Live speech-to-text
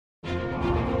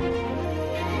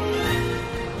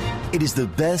It is the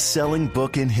best-selling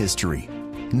book in history.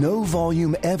 No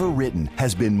volume ever written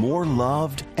has been more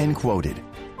loved and quoted.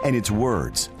 And its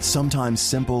words, sometimes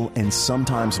simple and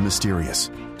sometimes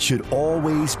mysterious, should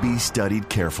always be studied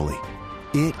carefully.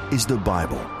 It is the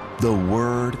Bible, the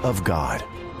Word of God.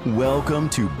 Welcome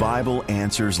to Bible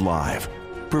Answers Live,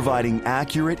 providing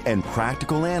accurate and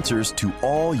practical answers to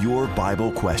all your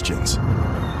Bible questions.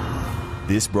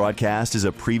 This broadcast is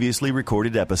a previously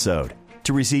recorded episode.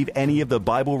 To receive any of the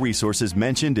Bible resources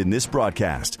mentioned in this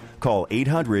broadcast, call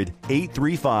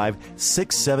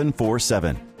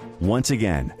 800-835-6747. Once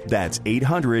again, that's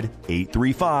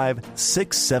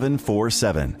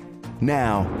 800-835-6747.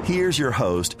 Now, here's your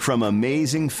host from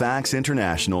Amazing Facts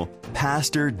International,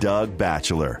 Pastor Doug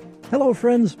Batchelor. Hello,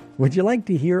 friends. Would you like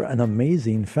to hear an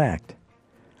amazing fact?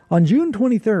 On June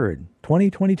 23rd,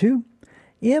 2022,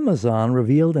 Amazon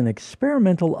revealed an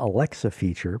experimental Alexa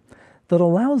feature that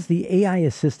allows the AI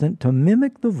assistant to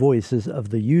mimic the voices of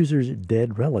the user's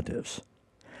dead relatives.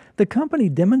 The company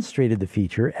demonstrated the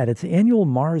feature at its annual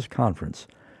Mars conference,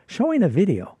 showing a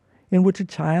video in which a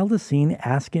child is seen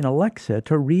asking Alexa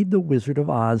to read The Wizard of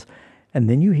Oz, and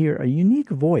then you hear a unique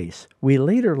voice we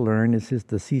later learn is his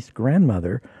deceased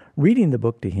grandmother reading the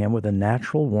book to him with a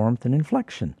natural warmth and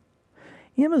inflection.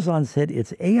 Amazon said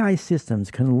its AI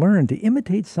systems can learn to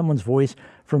imitate someone's voice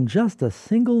from just a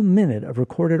single minute of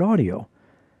recorded audio.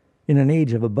 In an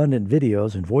age of abundant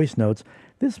videos and voice notes,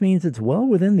 this means it's well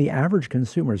within the average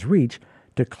consumer's reach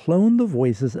to clone the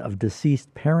voices of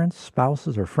deceased parents,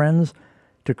 spouses, or friends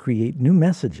to create new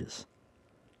messages.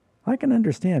 I can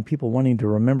understand people wanting to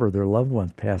remember their loved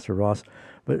ones, Pastor Ross,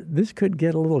 but this could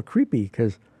get a little creepy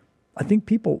because I think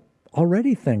people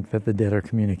already think that the dead are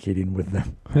communicating with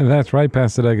them. That's right,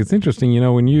 Pastor Doug. It's interesting,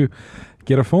 when you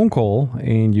get a phone call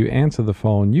and you answer the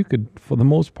phone, you could, for the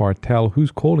most part, tell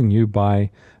who's calling you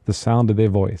by the sound of their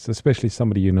voice, especially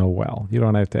somebody you know well. You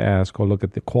don't have to ask or look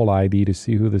at the call ID to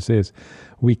see who this is.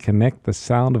 We connect the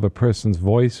sound of a person's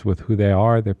voice with who they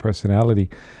are, their personality.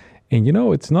 And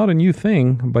it's not a new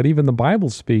thing, but even the Bible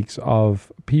speaks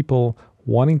of people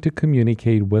wanting to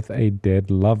communicate with a dead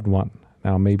loved one.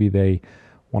 Now, maybe they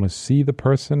want to see the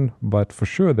person, but for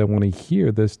sure they want to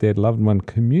hear this dead loved one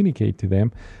communicate to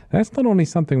them. That's not only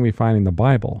something we find in the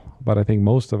Bible, but I think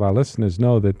most of our listeners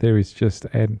know that there is just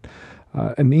an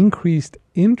increased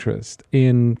interest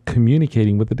in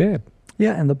communicating with the dead.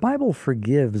 Yeah, and the Bible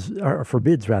forbids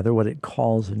what it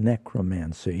calls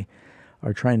necromancy,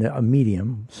 or a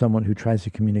medium, someone who tries to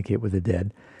communicate with the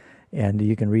dead. And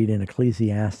you can read in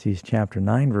Ecclesiastes chapter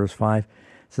 9, verse 5, it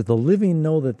says, "The living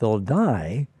know that they'll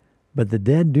die, but the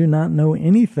dead do not know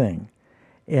anything."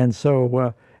 And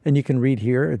so, and you can read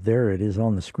here, there it is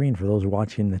on the screen for those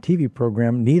watching the TV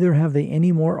program, "Neither have they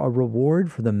any more a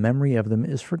reward, for the memory of them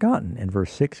is forgotten." And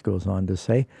verse 6 goes on to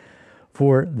say,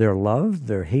 "For their love,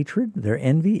 their hatred, their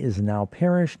envy is now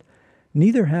perished.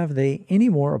 Neither have they any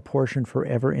more a portion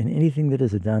forever in anything that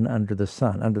is done under the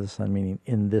sun." Under the sun meaning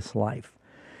in this life.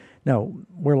 Now,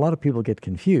 where a lot of people get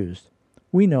confused,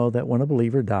 we know that when a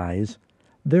believer dies,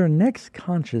 their next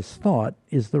conscious thought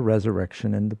is the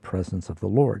resurrection and the presence of the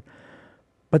Lord.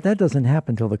 But that doesn't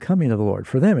happen till the coming of the Lord.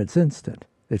 For them, it's instant.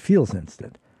 It feels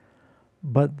instant.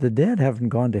 But the dead haven't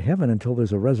gone to heaven until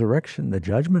there's a resurrection. The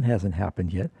judgment hasn't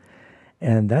happened yet,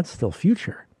 and that's still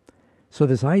future. So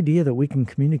this idea that we can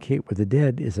communicate with the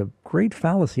dead is a great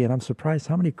fallacy, and I'm surprised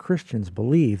how many Christians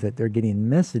believe that they're getting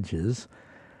messages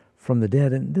from the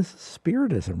dead, and this is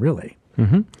spiritism, really.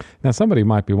 Mm-hmm. Now, somebody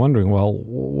might be wondering, well,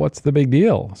 what's the big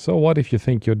deal? So what if you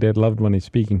think your dead loved one is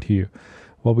speaking to you?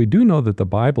 Well, we do know that the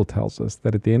Bible tells us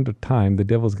that at the end of time, the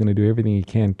devil's going to do everything he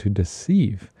can to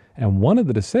deceive. And one of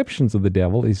the deceptions of the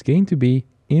devil is going to be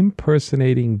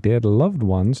impersonating dead loved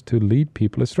ones to lead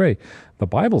people astray. The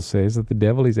Bible says that the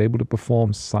devil is able to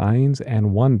perform signs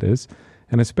and wonders,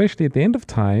 and especially at the end of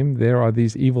time, there are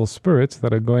these evil spirits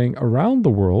that are going around the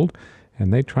world,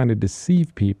 and they're trying to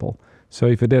deceive people. So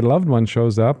if a dead loved one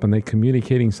shows up and they're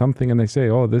communicating something and they say,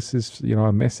 oh, this is,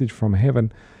 a message from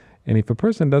heaven. And if a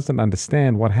person doesn't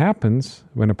understand what happens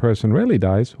when a person really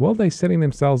dies, well, they're setting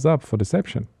themselves up for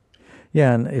deception.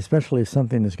 Yeah, and especially if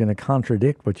something is going to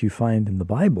contradict what you find in the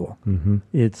Bible,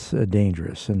 it's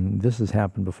dangerous. And this has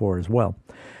happened before as well.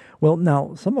 Well,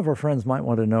 now, some of our friends might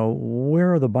want to know,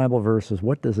 where are the Bible verses?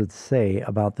 What does it say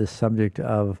about this subject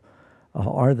of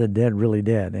are the dead really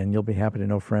dead? And you'll be happy to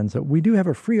know, friends, that we do have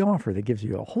a free offer that gives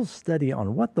you a whole study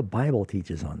on what the Bible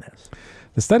teaches on this.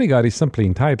 The study guide is simply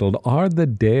entitled, Are the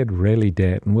Dead Really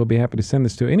Dead? And we'll be happy to send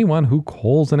this to anyone who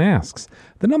calls and asks.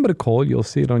 The number to call, you'll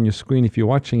see it on your screen if you're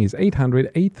watching, is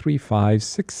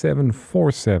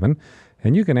 800-835-6747.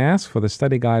 And you can ask for the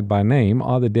study guide by name,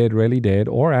 Are the Dead Really Dead?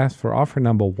 Or ask for offer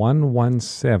number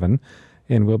 117,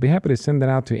 and we'll be happy to send that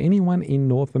out to anyone in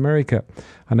North America.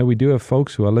 I know we do have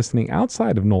folks who are listening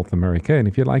outside of North America, and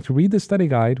if you'd like to read the study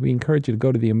guide, we encourage you to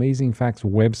go to the Amazing Facts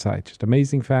website, just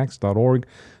amazingfacts.org.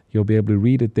 You'll be able to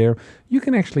read it there. You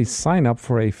can actually sign up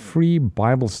for a free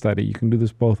Bible study. You can do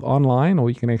this both online, or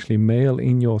you can actually mail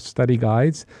in your study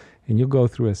guides, and you'll go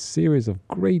through a series of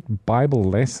great Bible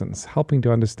lessons helping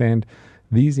to understand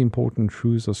these important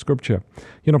truths of Scripture.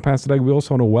 You know, Pastor Doug, we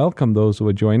also want to welcome those who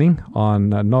are joining on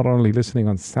not only listening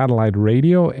on satellite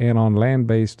radio and on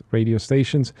land-based radio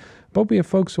stations, but we have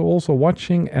folks who are also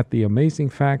watching at the Amazing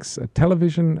Facts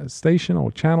television station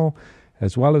or channel,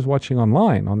 as well as watching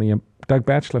online on the Doug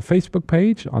Batchelor Facebook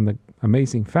page, on the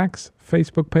Amazing Facts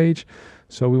Facebook page.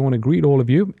 So we want to greet all of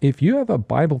you. If you have a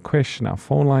Bible question, our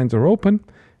phone lines are open,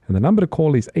 and the number to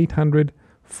call is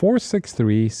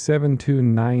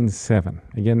 800-463-7297.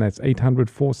 Again, that's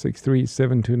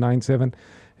 800-463-7297.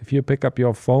 If you pick up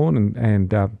your phone and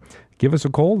give us a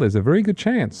call, there's a very good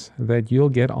chance that you'll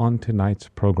get on tonight's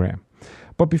program.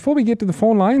 But before we get to the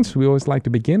phone lines, we always like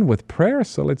to begin with prayer,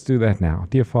 so let's do that now.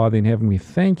 Dear Father in heaven, we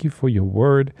thank you for your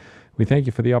word. We thank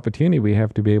you for the opportunity we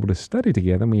have to be able to study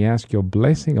together, and we ask your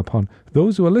blessing upon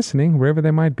those who are listening, wherever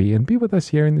they might be, and be with us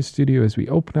here in the studio as we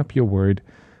open up your word,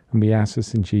 and we ask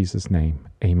this in Jesus' name.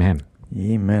 Amen.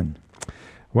 Amen.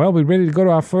 Well, we're ready to go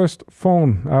to our first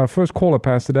caller,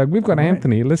 Pastor Doug. We've got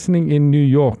Anthony listening in New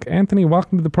York. Anthony,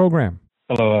 welcome to the program.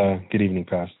 Hello, good evening,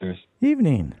 pastors.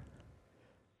 Evening.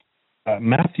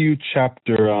 Matthew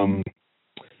chapter,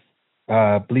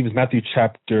 I believe it's Matthew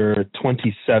chapter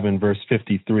 27, verse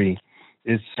 53.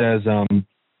 It says,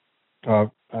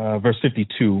 verse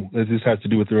 52, this has to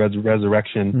do with the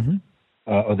resurrection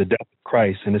or the death of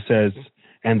Christ. And it says,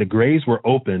 and the graves were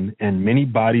open, and many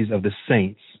bodies of the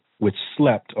saints which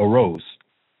slept arose.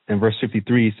 And verse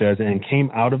 53 says, and came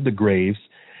out of the graves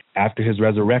after his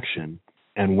resurrection,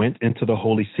 and went into the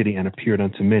holy city and appeared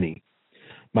unto many.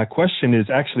 My question is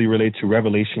actually related to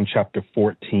Revelation chapter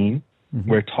 14,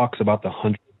 where it talks about the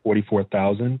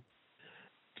 144,000.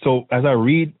 So as I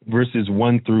read verses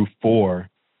 1 through 4,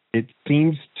 it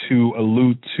seems to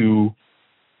allude to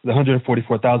the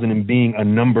 144,000 in being a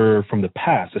number from the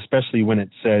past, especially when it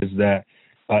says that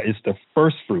it's the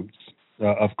first fruits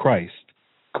of Christ.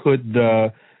 Could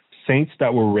the saints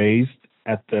that were raised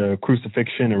at the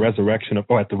crucifixion and resurrection of,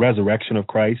 or at the resurrection of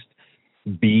Christ,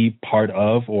 be part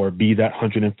of or be that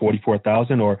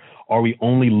 144,000, or are we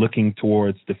only looking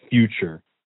towards the future?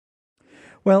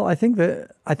 Well, I think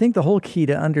the whole key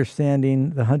to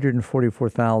understanding the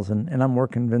 144,000, and I'm more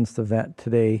convinced of that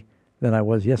today than I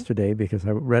was yesterday because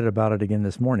I read about it again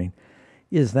this morning,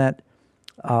 is that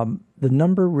the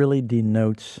number really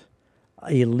denotes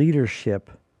a leadership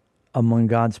among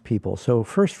God's people. So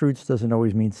first fruits doesn't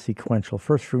always mean sequential.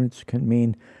 First fruits can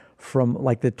mean from,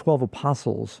 like the 12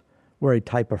 apostles were a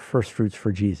type of first fruits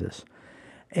for Jesus.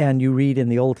 And you read in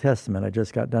the Old Testament, I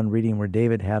just got done reading where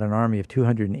David had an army of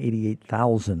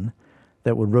 288,000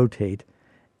 that would rotate,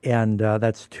 and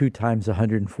that's 2 times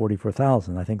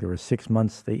 144,000. I think there were 6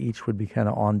 months they each would be kind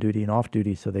of on duty and off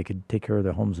duty so they could take care of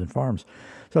their homes and farms.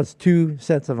 So it's 2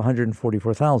 sets of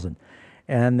 144,000.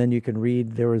 And then you can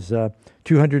read there was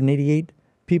 288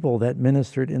 people that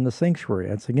ministered in the sanctuary.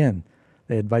 That's, again,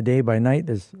 they had by day, by night,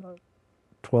 there's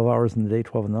 12 hours in the day,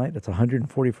 12 in the night. That's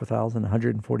 144,000,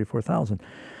 144,000.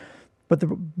 But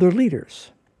they're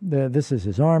leaders. This is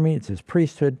his army. It's his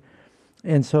priesthood.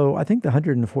 And so I think the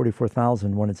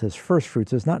 144,000, when it says first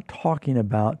fruits, is not talking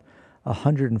about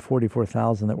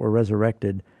 144,000 that were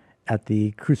resurrected at the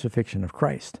crucifixion of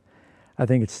Christ. I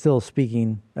think it's still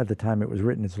speaking, at the time it was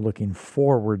written, it's looking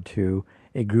forward to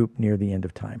a group near the end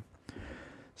of time.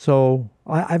 So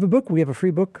I have a book. We have a free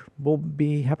book. We'll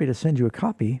be happy to send you a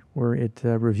copy where it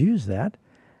reviews that,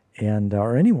 and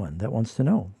or anyone that wants to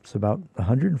know. It's about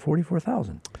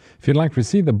 144,000. If you'd like to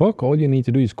receive the book, all you need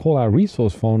to do is call our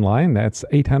resource phone line. That's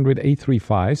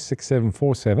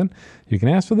 800-835-6747. You can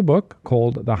ask for the book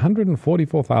called The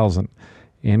 144,000,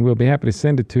 and we'll be happy to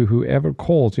send it to whoever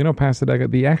calls. You know, Pastor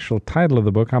Doug, the actual title of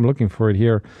the book, I'm looking for it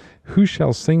here, Who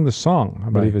Shall Sing the Song? I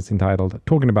believe it's entitled,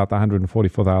 talking about the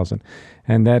 144,000.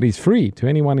 And that is free to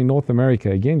anyone in North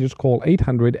America. Again, just call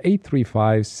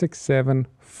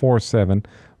 800-835-6747.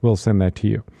 We'll send that to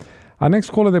you. Our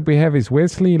next caller that we have is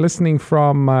Wesley, listening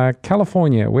from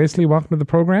California. Wesley, welcome to the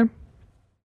program.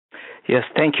 Yes,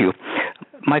 thank you.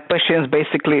 My question is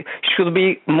basically, should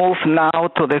we move now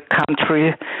to the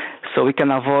country so we can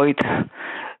avoid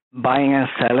buying and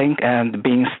selling and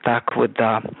being stuck with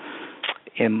the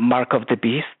mark of the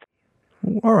beast?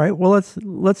 All right. Well,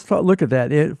 look at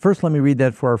that. First, let me read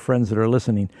that for our friends that are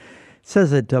listening. It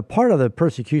says that part of the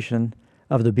persecution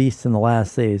of the beast in the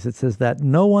last days, it says that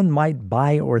no one might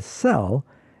buy or sell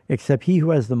except he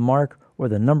who has the mark or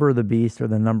the number of the beast or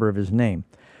the number of his name.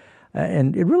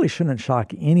 And it really shouldn't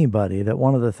shock anybody that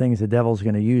one of the things the devil's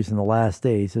going to use in the last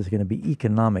days is going to be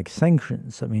economic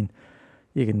sanctions. I mean,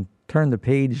 you can turn the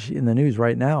page in the news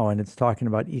right now, and it's talking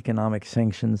about economic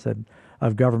sanctions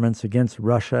of governments against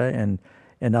Russia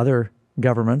and other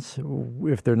governments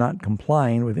if they're not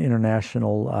complying with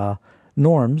international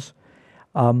norms.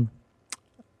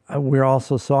 We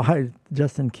also saw,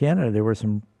 just in Canada, there were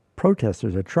some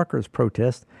protesters, a truckers'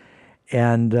 protest,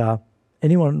 and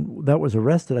anyone that was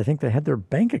arrested, I think they had their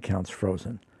bank accounts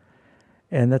frozen.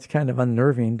 And that's kind of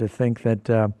unnerving to think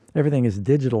that everything is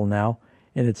digital now,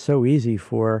 and it's so easy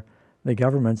for the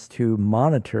governments to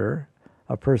monitor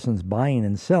a person's buying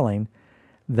and selling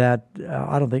that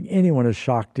I don't think anyone is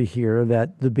shocked to hear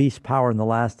that the beast power in the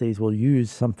last days will use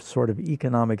some sort of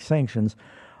economic sanctions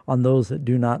on those that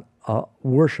do not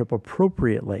worship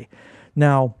appropriately.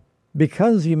 Now,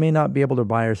 because you may not be able to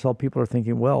buy or sell, people are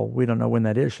thinking, well, we don't know when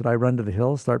that is. Should I run to the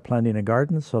hills, start planting a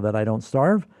garden so that I don't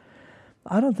starve?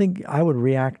 I don't think I would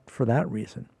react for that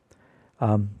reason.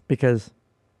 Because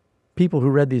people who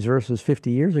read these verses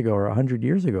 50 years ago or 100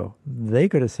 years ago, they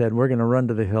could have said, we're going to run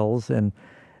to the hills and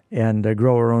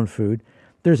grow our own food.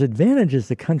 There's advantages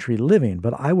to country living,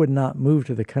 but I would not move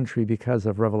to the country because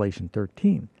of Revelation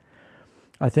 13.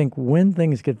 I think when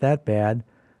things get that bad,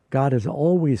 God has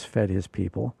always fed his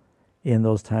people in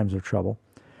those times of trouble.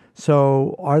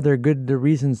 So are there good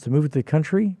reasons to move to the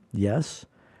country? Yes.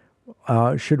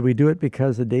 Should we do it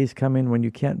because the day's coming when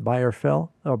you can't buy or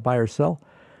sell?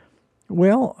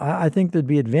 Well, I think there'd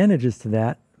be advantages to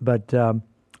that, but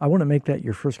I want to make that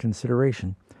your first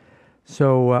consideration.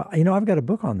 So, I've got a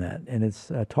book on that, and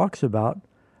it talks about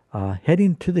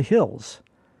heading to the hills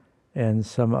and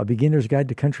a beginner's guide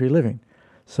to country living.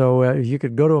 So if you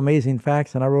could go to Amazing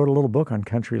Facts, and I wrote a little book on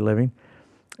country living,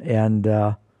 and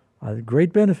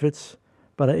great benefits.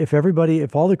 But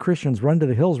if all the Christians run to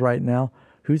the hills right now,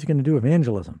 who's going to do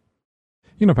evangelism?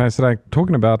 Pastor,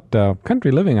 talking about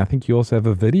country living, I think you also have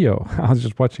a video. I was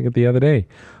just watching it the other day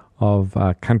of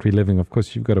country living. Of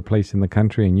course, you've got a place in the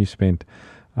country, and you spent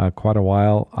quite a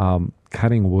while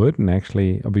cutting wood, and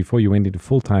actually before you went into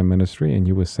full-time ministry, and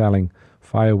you were selling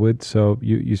firewood. So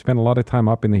you spent a lot of time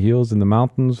up in the hills, in the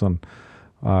mountains, on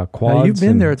quads. Now, you've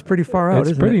been there. It's pretty far out, isn't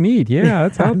it? It's pretty neat. Yeah,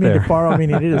 it's out there. Far out,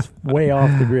 meaning it is way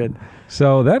off the grid.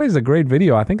 So that is a great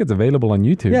video. I think it's available on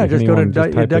YouTube. Yeah, just go to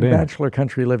Doug Batchelor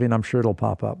Country Living. I'm sure it'll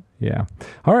pop up. Yeah.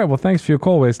 All right. Well, thanks for your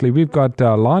call, Wesley. We've got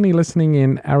Lonnie listening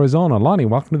in Arizona. Lonnie,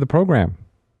 welcome to the program.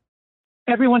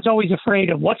 Everyone's always afraid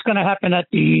of what's going to happen at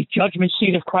the judgment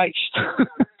seat of Christ.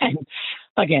 And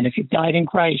again, if you've died in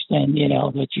Christ, then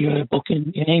that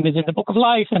your name is in the book of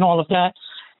life and all of that,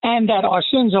 and that our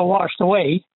sins are washed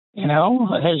away,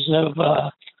 as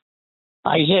of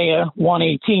Isaiah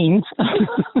 1:18.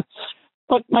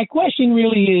 But my question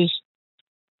really is,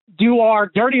 do our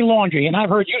dirty laundry, and I've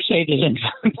heard you say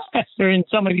this, Pastor, in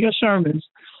some of your sermons,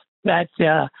 that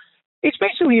it's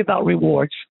basically about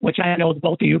rewards, which I know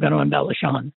both of you are going to embellish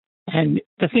on. And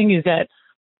the thing is that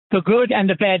the good and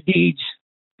the bad deeds,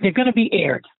 they're going to be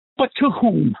aired. But to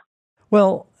whom?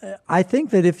 Well, I think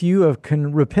that if you have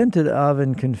repented of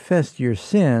and confessed your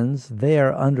sins, they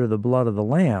are under the blood of the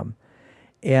Lamb.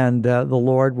 And the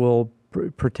Lord will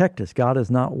protect us. God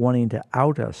is not wanting to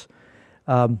out us.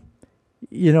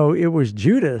 It was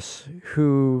Judas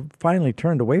who finally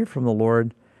turned away from the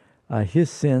Lord.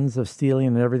 His sins of stealing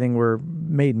and everything were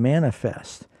made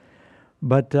manifest.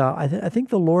 But I think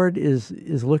the Lord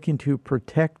is looking to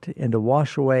protect and to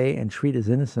wash away and treat as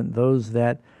innocent those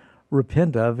that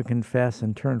repent of and confess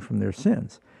and turn from their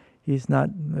sins. He's not.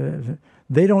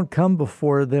 They don't come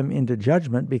before them into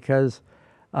judgment because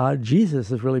Jesus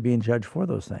is really being judged for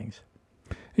those things.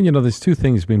 And there's two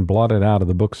things being blotted out of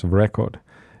the books of record.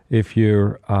 If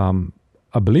you're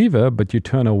a believer but you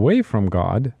turn away from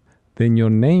God, then your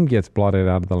name gets blotted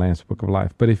out of the Lamb's Book of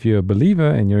Life. But if you're a believer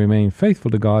and you remain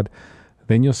faithful to God,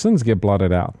 then your sins get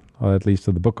blotted out, or at least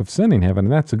of the book of sin in heaven,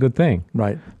 and that's a good thing.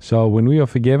 Right. So when we are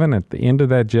forgiven, at the end of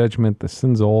that judgment, the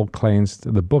sins are all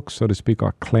cleansed. The books, so to speak,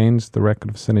 are cleansed. The record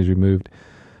of sin is removed.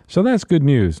 So that's good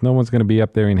news. No one's going to be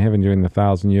up there in heaven during the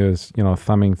 1,000 years,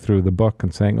 thumbing through the book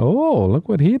and saying, oh, look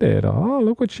what he did. Oh,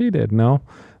 look what she did. No.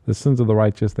 The sins of the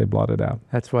righteous, they blotted out.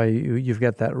 That's why you've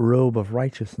got that robe of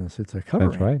righteousness. It's a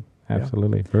covering. That's right.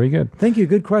 Absolutely. Yeah. Very good. Thank you.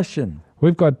 Good question.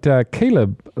 We've got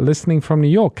Caleb listening from New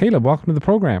York. Caleb, welcome to the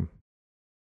program.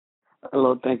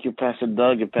 Hello. Thank you, Pastor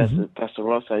Doug and Pastor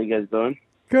Ross. How you guys doing?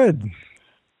 Good.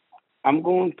 I'm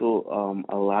going through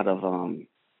a lot of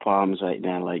problems right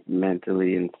now, like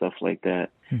mentally and stuff like that.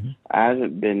 Mm-hmm. I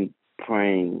haven't been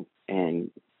praying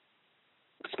and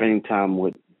spending time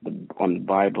on the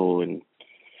Bible, and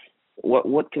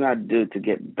what can I do to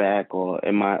get back, or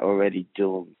am I already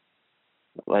doomed?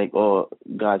 Like, or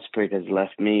God's Spirit has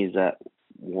left me? Is that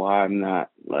why I'm not,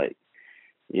 like,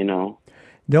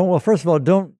 Well, first of all,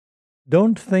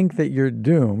 don't think that you're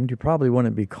doomed. You probably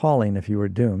wouldn't be calling if you were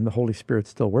doomed. The Holy Spirit's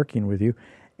still working with you.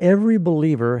 Every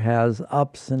believer has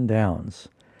ups and downs.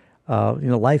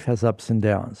 Life has ups and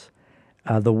downs.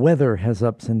 The weather has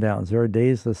ups and downs. There are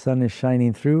days the sun is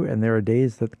shining through, and there are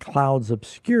days that clouds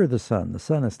obscure the sun. The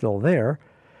sun is still there,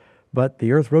 but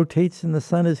the earth rotates and the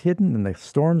sun is hidden, and the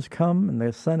storms come and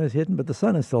the sun is hidden, but the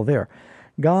sun is still there.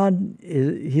 God,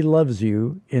 He loves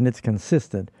you, and it's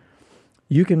consistent.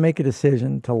 You can make a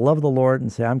decision to love the Lord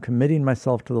and say, I'm committing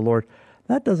myself to the Lord.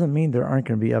 That doesn't mean there aren't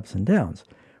going to be ups and downs.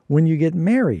 When you get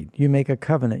married, you make a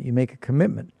covenant, you make a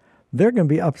commitment. There are going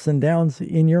to be ups and downs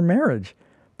in your marriage,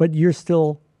 but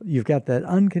you've got that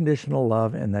unconditional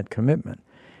love and that commitment.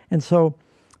 And so,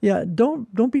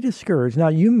 don't be discouraged. Now,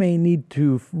 you may need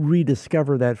to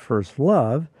rediscover that first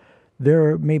love.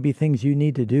 There may be things you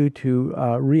need to do to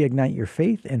reignite your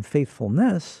faith and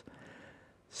faithfulness.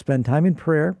 Spend time in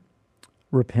prayer.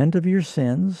 Repent of your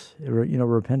sins.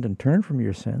 Repent and turn from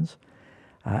your sins.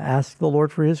 Ask the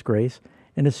Lord for His grace.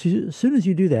 And as soon as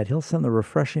you do that, He'll send the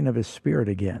refreshing of His Spirit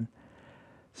again.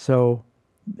 So,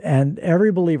 and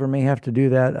every believer may have to do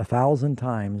that 1,000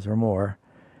 times or more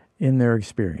in their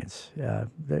experience.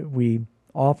 That we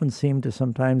often seem to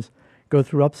sometimes go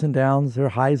through ups and downs. There are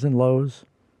highs and lows.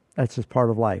 That's just part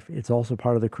of life. It's also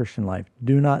part of the Christian life.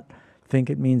 Do not think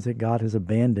it means that God has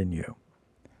abandoned you.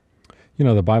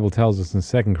 The Bible tells us in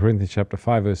 2 Corinthians chapter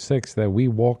 5, verse 6, that we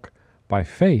walk by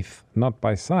faith, not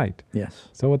by sight. Yes.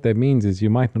 So what that means is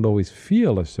you might not always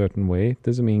feel a certain way. It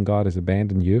doesn't mean God has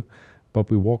abandoned you,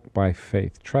 but we walk by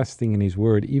faith, trusting in His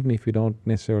Word, even if we don't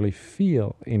necessarily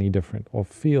feel any different or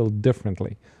feel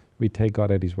differently. We take God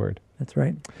at His Word. That's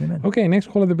right. Amen. Okay, next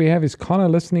caller that we have is Connor,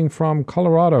 listening from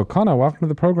Colorado. Connor, welcome to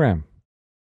the program.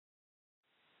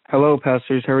 Hello,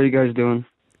 pastors. How are you guys doing?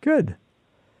 Good.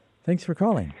 Thanks for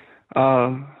calling.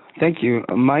 Thank you.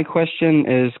 My question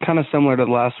is kind of similar to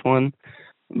the last one,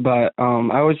 but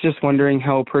I was just wondering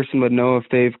how a person would know if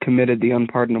they've committed the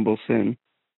unpardonable sin.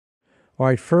 All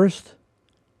right, first,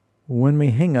 when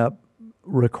we hang up,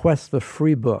 request the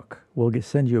free book. We'll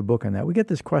send you a book on that. We get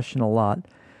this question a lot,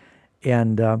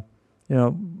 and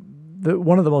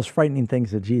one of the most frightening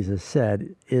things that Jesus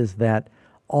said is that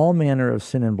all manner of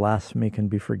sin and blasphemy can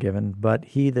be forgiven, but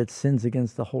he that sins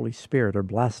against the Holy Spirit or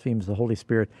blasphemes the Holy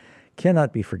Spirit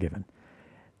cannot be forgiven.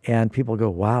 And people go,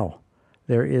 wow,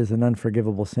 there is an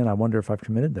unforgivable sin. I wonder if I've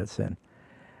committed that sin.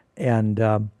 And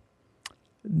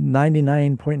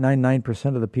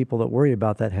 99.99% of the people that worry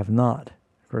about that have not.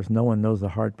 Of course, no one knows the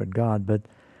heart but God. But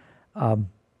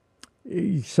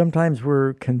sometimes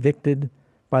we're convicted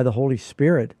by the Holy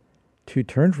Spirit to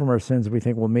turn from our sins. We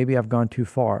think, well, maybe I've gone too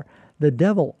far. The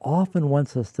devil often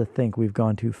wants us to think we've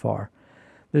gone too far.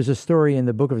 There's a story in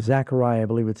the book of Zechariah, I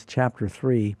believe it's chapter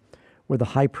 3, where the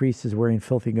high priest is wearing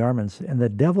filthy garments, and the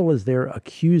devil is there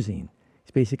accusing.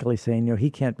 He's basically saying, he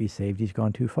can't be saved. He's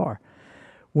gone too far.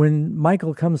 When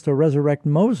Michael comes to resurrect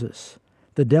Moses,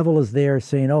 the devil is there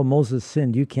saying, oh, Moses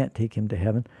sinned. You can't take him to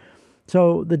heaven.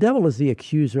 So the devil is the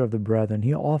accuser of the brethren.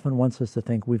 He often wants us to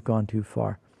think we've gone too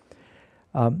far.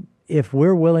 If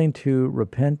we're willing to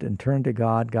repent and turn to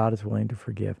God, God is willing to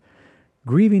forgive.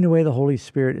 Grieving away the Holy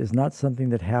Spirit is not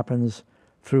something that happens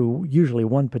through usually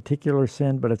one particular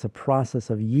sin, but it's a process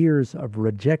of years of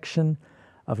rejection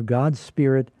of God's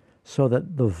Spirit so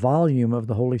that the volume of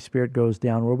the Holy Spirit goes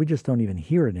down where we just don't even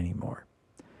hear it anymore.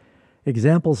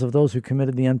 Examples of those who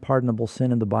committed the unpardonable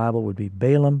sin in the Bible would be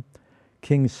Balaam,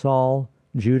 King Saul,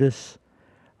 Judas.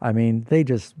 I mean,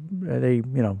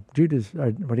 Judas,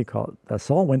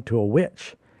 Saul went to a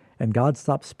witch, and God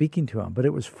stopped speaking to him. But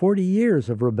it was 40 years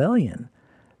of rebellion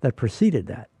that preceded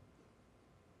that.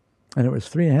 And it was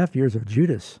 3.5 years of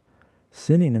Judas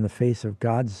sinning in the face of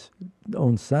God's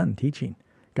own Son teaching.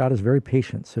 God is very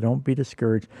patient, so don't be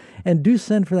discouraged. And do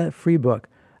send for that free book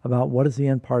about what is the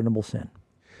unpardonable sin.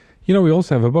 We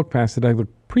also have a book, Pastor Doug. The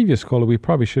previous caller, we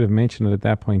probably should have mentioned it at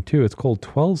that point too. It's called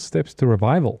 12 Steps to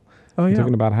Revival. Oh, yeah.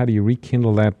 Talking about how do you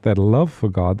rekindle that love for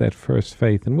God, that first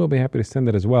faith. And we'll be happy to send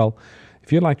that as well.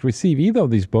 If you'd like to receive either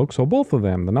of these books or both of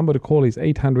them, the number to call is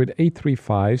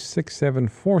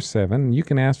 800-835-6747. You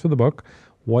can ask for the book,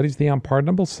 What is the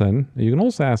Unpardonable Sin? You can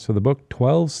also ask for the book,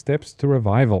 12 Steps to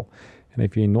Revival. And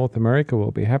if you're in North America,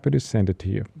 we'll be happy to send it to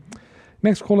you.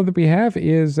 Next caller that we have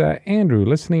is Andrew,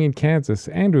 listening in Kansas.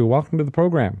 Andrew, welcome to the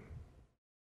program.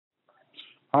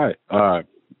 Hi. Hi,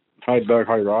 Doug.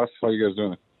 Hi, Ross. How you guys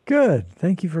doing? Good.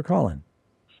 Thank you for calling.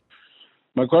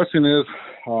 My question is,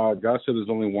 God said there's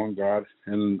only one God,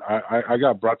 and I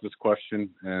got brought this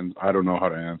question, and I don't know how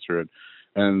to answer it.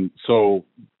 And so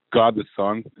God the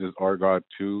Son is our God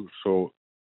too, so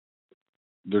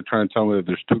they're trying to tell me that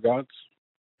there's two gods?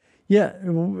 Yeah,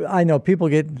 I know people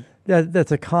get that.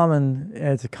 It's a common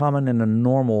and a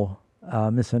normal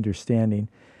misunderstanding.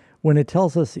 When it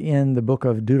tells us in the book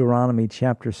of Deuteronomy,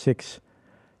 chapter 6,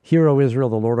 "Hear, O Israel,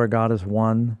 the Lord our God is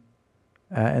one,"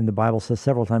 and the Bible says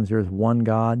several times there is one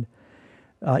God.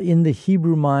 In the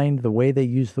Hebrew mind, the way they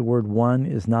use the word one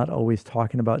is not always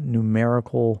talking about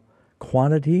numerical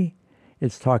quantity.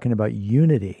 It's talking about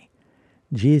unity.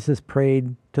 Jesus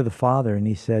prayed to the Father, and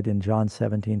he said in John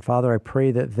 17, "Father, I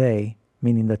pray that they,"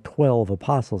 meaning the 12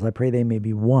 apostles, "I pray they may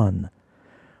be one."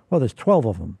 Well, there's 12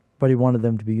 of them, but he wanted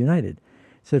them to be united.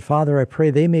 He said, "Father, I pray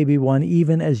they may be one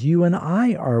even as you and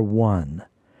I are one."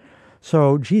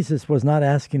 So Jesus was not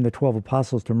asking the 12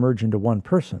 apostles to merge into one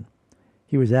person.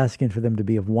 He was asking for them to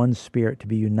be of one spirit, to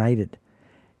be united,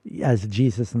 as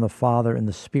Jesus and the Father and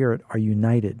the Spirit are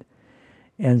united.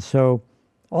 And so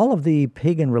all of the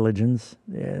pagan religions,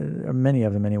 many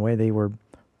of them anyway, they were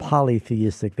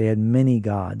polytheistic. They had many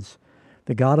gods.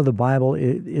 The God of the Bible,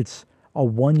 it's a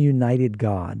one united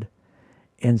God.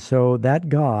 And so that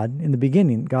God, in the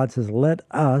beginning, God says, "Let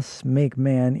us make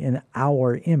man in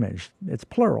our image." It's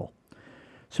plural.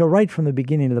 So right from the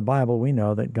beginning of the Bible, we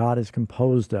know that God is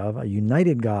composed of a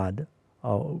united God,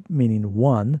 meaning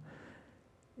one,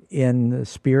 in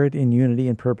spirit, in unity,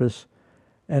 in purpose.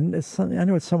 And I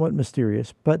know it's somewhat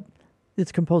mysterious, but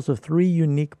it's composed of three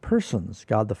unique persons,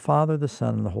 God the Father, the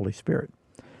Son, and the Holy Spirit.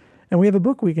 And we have a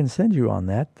book we can send you on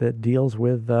that deals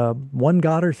with one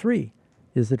God or three.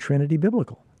 Is the Trinity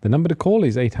biblical? The number to call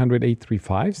is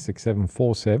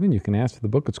 800-835-6747. You can ask for the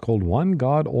book. It's called One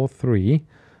God or Three.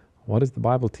 What does the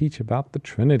Bible teach about the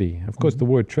Trinity? Of course, the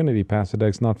word Trinity, Pastor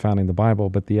Doug, is not found in the Bible,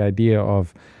 but the idea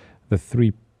of the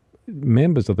three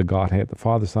members of the Godhead, the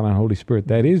Father, Son, and Holy Spirit,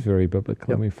 that is very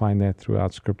biblical, and we find that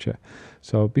throughout Scripture.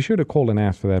 So be sure to call and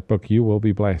ask for that book. You will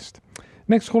be blessed.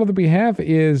 Next caller that we have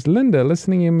is Linda,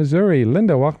 listening in Missouri.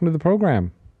 Linda, welcome to the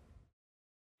program.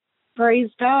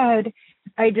 Praise God.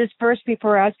 First,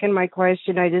 before asking my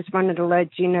question, I just wanted to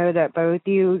let you know that both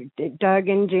you, Doug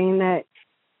and Jane, that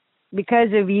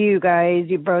because of you guys,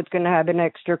 you're both going to have an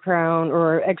extra crown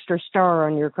or extra star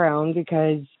on your crown,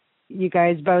 because you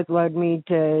guys both led me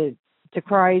to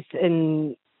Christ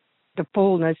and the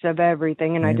fullness of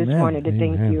everything. And Amen. I just wanted to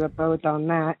thank you both on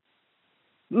that.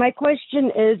 My question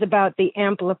is about the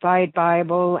Amplified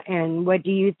Bible, and what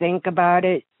do you think about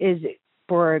it? Is it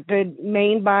for a good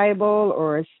main Bible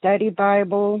or a study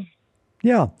Bible?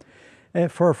 Yeah.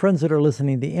 For our friends that are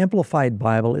listening, the Amplified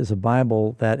Bible is a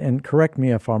Bible that, and correct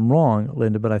me if I'm wrong,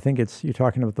 Linda, but I think you're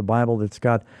talking about the Bible that's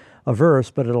got a verse,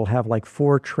 but it'll have like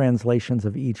 4 translations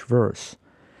of each verse.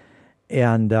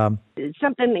 And it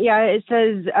says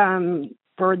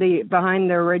behind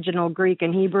the original Greek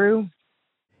and Hebrew.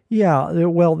 Yeah,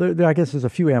 well, I guess there's a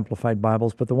few Amplified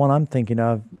Bibles, but the one I'm thinking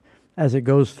of, as it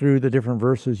goes through the different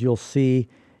verses, you'll see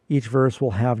each verse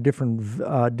will have different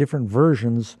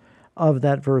versions of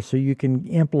that verse, so you can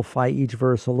amplify each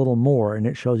verse a little more, and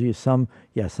it shows you some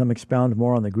expound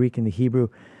more on the Greek and the Hebrew,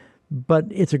 but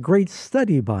it's a great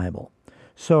study Bible.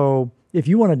 So if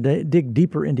you want to dig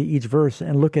deeper into each verse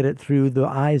and look at it through the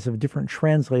eyes of different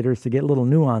translators to get little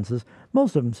nuances,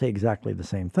 most of them say exactly the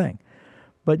same thing.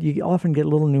 But you often get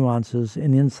little nuances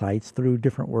and insights through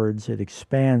different words. It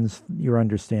expands your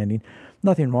understanding.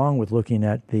 Nothing wrong with looking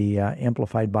at the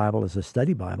Amplified Bible as a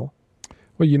study Bible.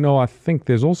 Well, I think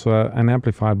there's also an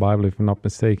Amplified Bible, if I'm not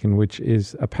mistaken, which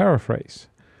is a paraphrase,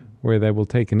 where they will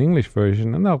take an English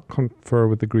version and they'll confer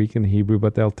with the Greek and the Hebrew,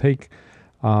 but they'll take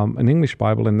an English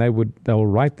Bible and they'll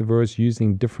write the verse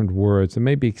using different words and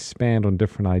maybe expand on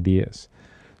different ideas.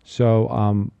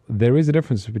 So there is a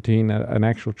difference between an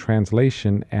actual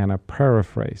translation and a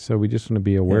paraphrase. So we just want to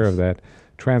be aware of that.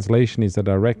 Translation is a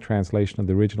direct translation of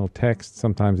the original text.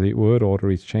 Sometimes the word order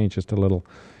is changed just a little.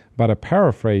 But a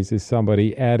paraphrase is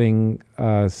somebody adding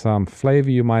some flavor,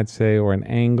 you might say, or an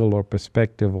angle or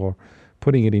perspective, or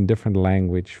putting it in different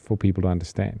language for people to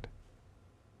understand.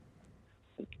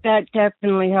 That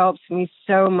definitely helps me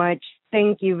so much.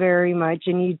 Thank you very much.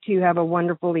 And you two have a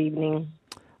wonderful evening.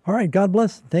 All right. God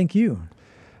bless. Thank you.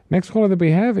 Next caller that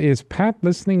we have is Pat,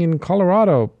 listening in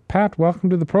Colorado. Pat, welcome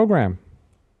to the program.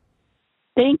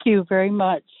 Thank you very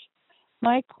much.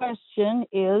 My question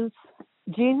is,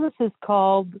 Jesus is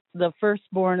called the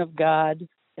firstborn of God,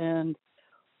 and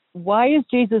why is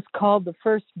Jesus called the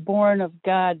firstborn of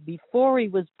God before he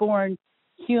was born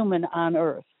human on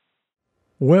earth?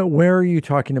 Where are you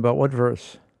talking about? What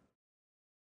verse?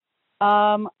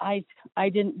 I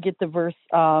didn't get the verse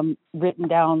written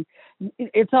down.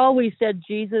 It's always said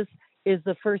Jesus is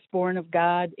the firstborn of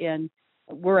God, and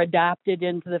we're adopted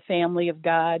into the family of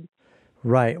God.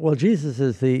 Right. Well,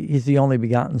 Jesus he's the only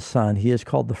begotten Son. He is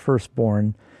called the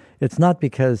firstborn. It's not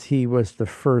because he was the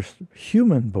first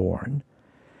human born.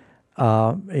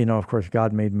 Of course,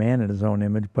 God made man in his own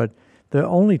image, but the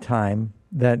only time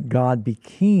that God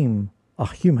became a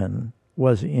human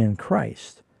was in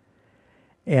Christ.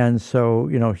 And so,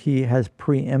 he has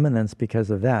preeminence because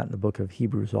of that. The book of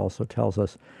Hebrews also tells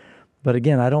us. But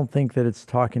again, I don't think that it's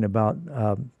talking about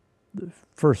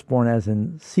firstborn as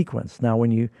in sequence. Now,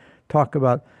 when you talk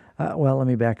about, let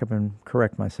me back up and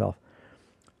correct myself.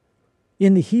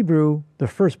 In the Hebrew, the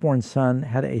firstborn son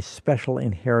had a special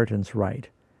inheritance right,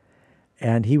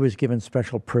 and he was given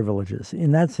special privileges.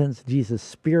 In that sense, Jesus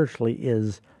spiritually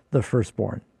is the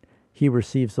firstborn. He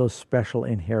receives those special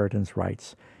inheritance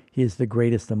rights. He is the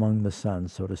greatest among the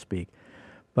sons, so to speak.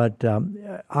 But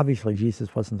obviously,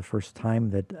 Jesus wasn't the first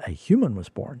time that a human was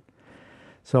born.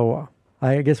 So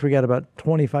I guess we got about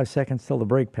 25 seconds till the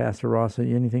break, Pastor Ross.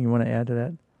 Anything you want to add to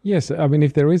that? Yes, I mean,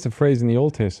 if there is a phrase in the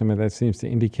Old Testament that seems to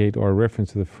indicate or a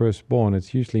reference to the firstborn,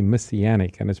 it's usually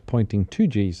messianic, and it's pointing to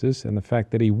Jesus and the fact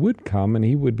that he would come and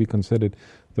he would be considered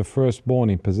the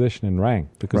firstborn in position and rank,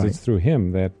 because it's through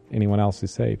him that anyone else is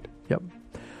saved. Yep.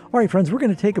 All right, friends, we're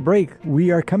going to take a break.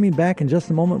 We are coming back in just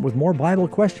a moment with more Bible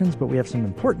questions, but we have some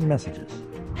important messages.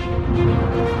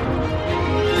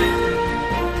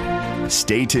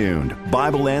 Stay tuned.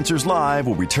 Bible Answers Live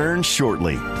will return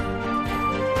shortly.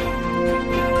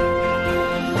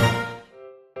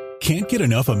 Can't get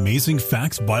enough Amazing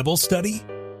Facts Bible study?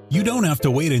 You don't have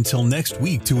to wait until next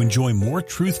week to enjoy more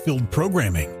truth-filled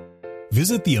programming.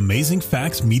 Visit the Amazing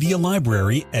Facts Media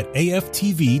Library at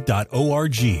aftv.org.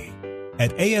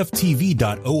 At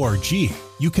aftv.org,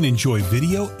 you can enjoy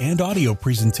video and audio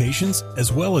presentations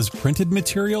as well as printed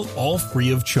material, all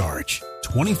free of charge,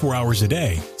 24 hours a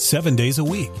day, 7 days a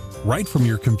week, right from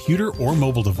your computer or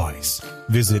mobile device.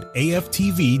 Visit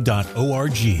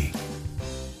aftv.org.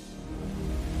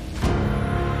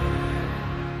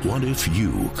 What if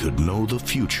you could know the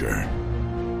future?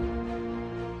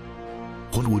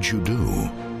 What would you do?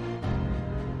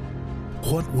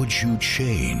 What would you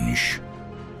change?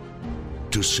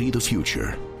 To see the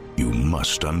future, you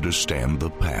must understand the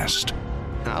past.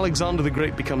 Alexander the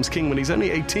Great becomes king when he's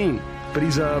only 18, but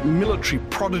he's a military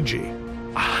prodigy.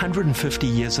 150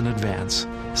 years in advance,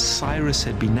 Cyrus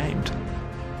had been named.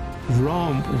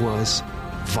 Rome was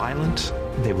violent,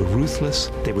 they were ruthless,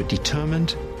 they were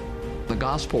determined. The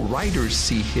gospel writers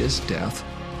see his death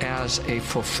as a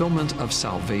fulfillment of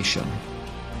salvation.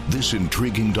 This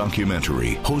intriguing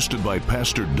documentary, hosted by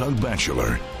Pastor Doug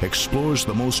Batchelor, explores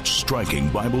the most striking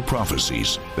Bible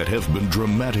prophecies that have been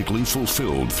dramatically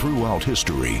fulfilled throughout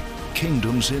history.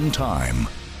 Kingdoms in Time.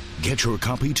 Get your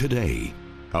copy today.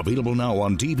 Available now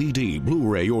on DVD,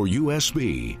 Blu-ray, or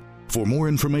USB. For more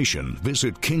information,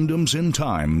 visit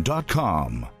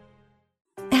kingdomsintime.com.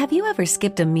 Have you ever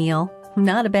skipped a meal?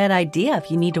 Not a bad idea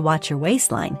if you need to watch your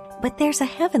waistline. But there's a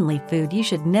heavenly food you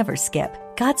should never skip: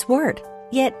 God's Word.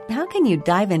 Yet, how can you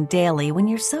dive in daily when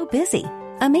you're so busy?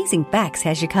 Amazing Facts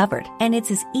has you covered, and it's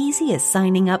as easy as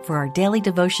signing up for our daily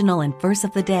devotional and verse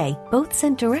of the day, both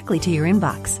sent directly to your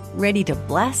inbox, ready to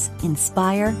bless,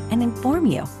 inspire, and inform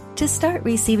you. To start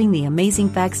receiving the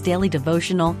Amazing Facts daily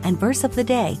devotional and verse of the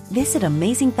day, visit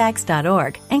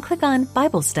amazingfacts.org and click on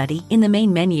Bible Study in the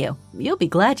main menu. You'll be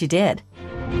glad you did.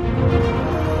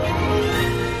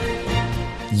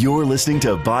 You're listening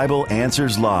to Bible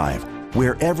Answers Live,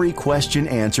 where every question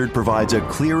answered provides a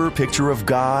clearer picture of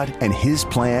God and His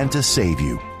plan to save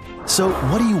you. So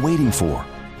what are you waiting for?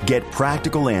 Get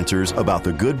practical answers about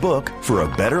the good book for a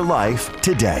better life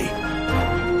today.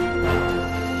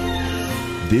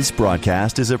 This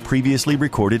broadcast is a previously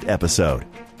recorded episode.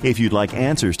 If you'd like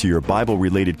answers to your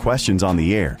Bible-related questions on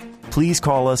the air, please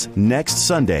call us next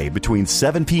Sunday between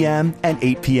 7 p.m. and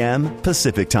 8 p.m.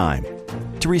 Pacific Time.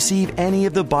 To receive any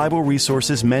of the Bible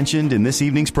resources mentioned in this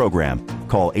evening's program,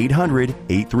 call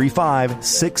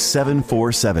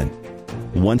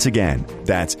 800-835-6747. Once again,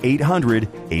 that's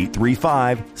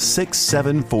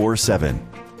 800-835-6747.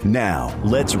 Now,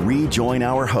 let's rejoin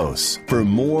our hosts for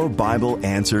more Bible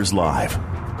Answers Live.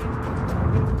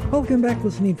 Welcome back,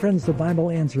 listening friends, to Bible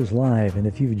Answers Live. And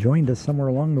if you've joined us somewhere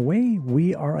along the way,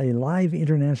 we are a live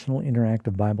international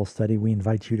interactive Bible study. We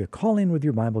invite you to call in with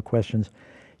your Bible questions.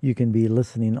 You can be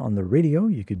listening on the radio.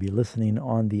 You could be listening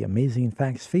on the Amazing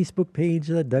Facts Facebook page,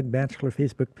 the Doug Batchelor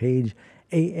Facebook page,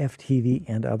 AFTV,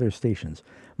 and other stations.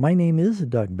 My name is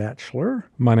Doug Batchelor.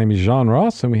 My name is John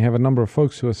Ross, and we have a number of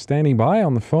folks who are standing by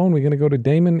on the phone. We're going to go to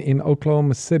Damon in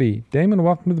Oklahoma City. Damon,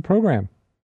 welcome to the program.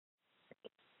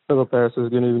 Hello, Pastor.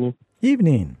 Good evening.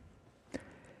 Evening.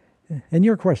 And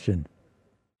your question?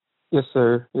 Yes,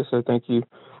 sir. Yes, sir. Thank you.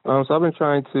 So I've been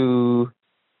trying to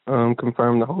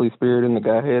confirm the Holy Spirit and the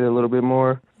Godhead a little bit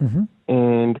more,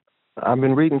 and I've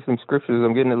been reading some scriptures.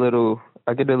 I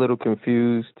get a little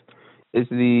confused. Is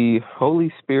the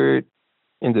Holy Spirit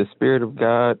and the Spirit of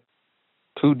God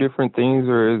two different things,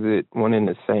 or is it one and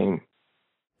the same?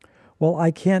 Well,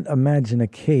 I can't imagine a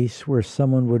case where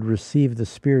someone would receive the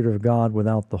Spirit of God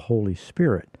without the Holy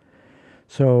Spirit.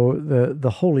 So the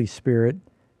Holy Spirit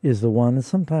is the one, and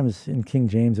sometimes in King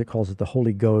James it calls it the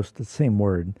Holy Ghost, the same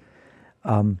word.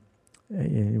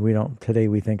 Today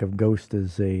we think of ghost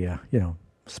as a,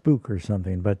 spook or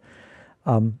something, but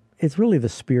it's really the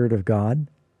Spirit of God.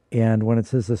 And when it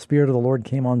says the Spirit of the Lord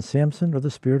came on Samson, or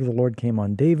the Spirit of the Lord came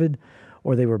on David,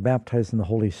 or they were baptized in the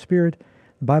Holy Spirit,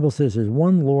 the Bible says there's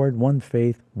one Lord, one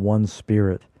faith, one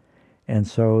Spirit. And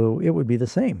so it would be the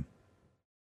same.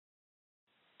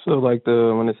 So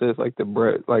when it says the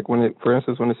breath, for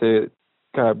instance, when it said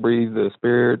God breathed the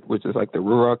Spirit, which is like the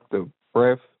Ruach, the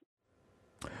breath.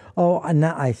 Oh,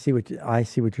 now I see what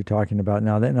you're talking about.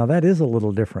 Now that is a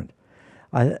little different.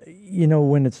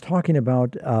 When it's talking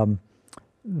about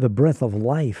the breath of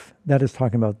life, that is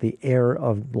talking about the air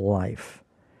of life.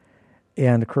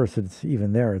 And of course, it's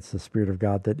even there, it's the Spirit of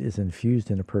God that is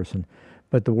infused in a person.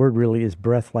 But the word really is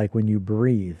breath, like when you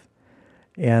breathe.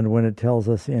 And when it tells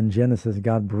us in Genesis,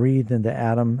 God breathed into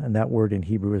Adam, and that word in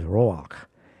Hebrew is roach.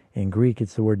 In Greek,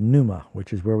 it's the word pneuma,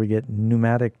 which is where we get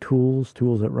pneumatic tools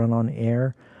that run on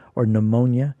air, or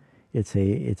pneumonia. It's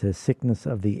a sickness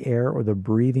of the air or the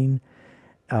breathing.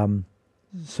 So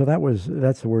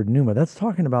that's the word pneuma. That's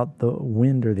talking about the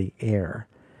wind or the air.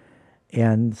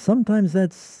 And sometimes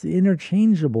that's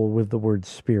interchangeable with the word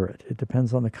Spirit. It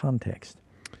depends on the context.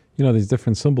 There's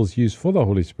different symbols used for the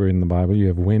Holy Spirit in the Bible. You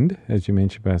have wind, as you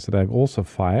mentioned, Pastor Doug. Also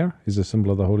fire is a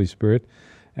symbol of the Holy Spirit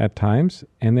at times.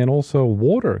 And then also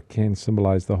water can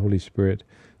symbolize the Holy Spirit.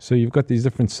 So you've got these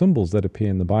different symbols that appear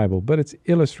in the Bible, but it's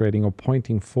illustrating or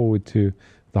pointing forward to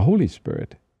the Holy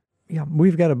Spirit. Yeah,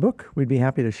 we've got a book we'd be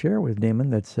happy to share with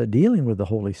Damon that's dealing with the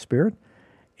Holy Spirit.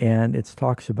 And it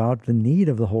talks about the need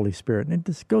of the Holy Spirit. And it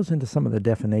just goes into some of the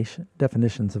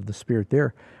definitions of the Spirit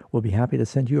there. We'll be happy to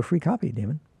send you a free copy,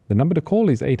 Damon. The number to call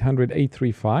is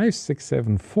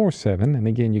 800-835-6747. And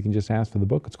again, you can just ask for the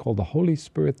book. It's called The Holy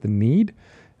Spirit, The Need.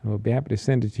 And we'll be happy to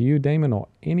send it to you, Damon, or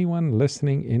anyone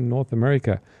listening in North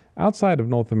America. Outside of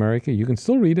North America, you can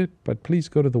still read it, but please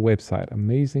go to the website,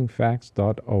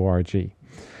 amazingfacts.org.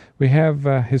 We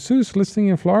have Jesus listening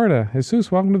in Florida.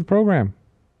 Jesus, welcome to the program.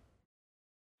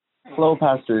 Hello,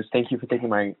 pastors. Thank you for taking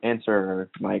my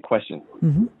question.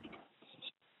 Mm-hmm.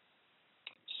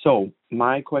 So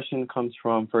my question comes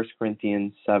from 1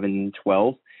 Corinthians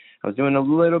 7:12. I was doing a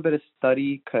little bit of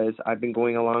study because I've been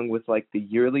going along with the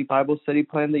yearly Bible study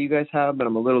plan that you guys have, but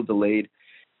I'm a little delayed.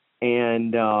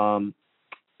 And the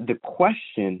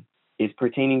question is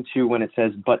pertaining to when it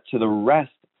says, "But to the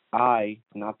rest, I,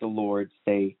 not the Lord,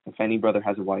 say, if any brother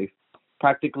has a wife."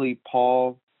 Practically,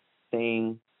 Paul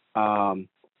saying that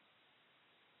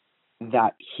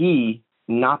he,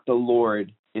 not the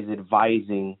Lord, is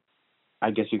advising,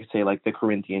 I guess you could say, the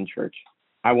Corinthian church.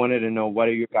 I wanted to know, what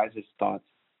are your guys' thoughts?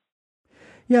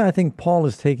 Yeah, I think Paul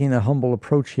is taking a humble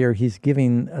approach here. He's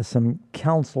giving some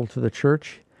counsel to the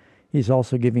church. He's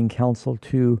also giving counsel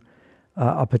to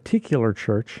a particular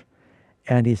church.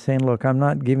 And he's saying, look, I'm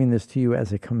not giving this to you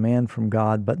as a command from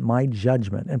God, but my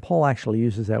judgment. And Paul actually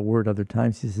uses that word other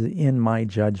times. He says, in my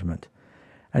judgment.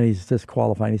 And he's just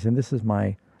qualifying. He's saying, this is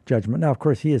my judgment. Now, of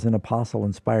course, he is an apostle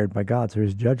inspired by God, so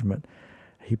his judgment,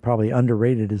 he probably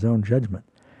underrated his own judgment.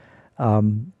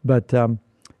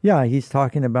 Yeah, he's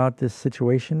talking about this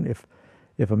situation.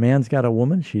 If a man's got a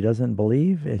woman, she doesn't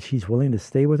believe, and she's willing to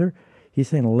stay with her, he's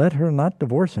saying, let her not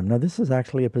divorce him. Now, this is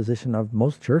actually a position of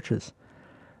most churches,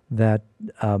 that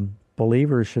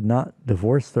believers should not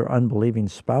divorce their unbelieving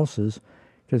spouses,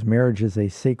 because marriage is a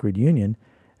sacred union.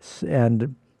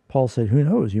 And Paul said, who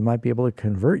knows, you might be able to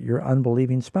convert your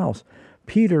unbelieving spouse.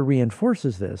 Peter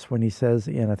reinforces this when he says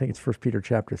in, I think it's 1 Peter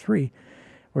chapter 3,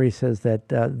 where he says that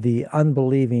the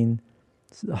unbelieving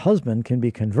husband can be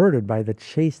converted by the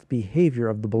chaste behavior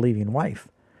of the believing wife.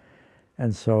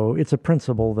 And so it's a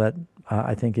principle that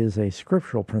I think is a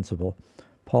scriptural principle.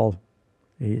 Paul,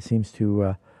 he seems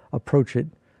to approach it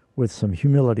with some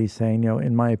humility, saying,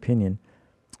 in my opinion,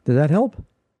 Does that help?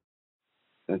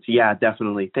 Yeah,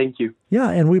 definitely. Thank you. Yeah,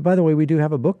 and by the way, we do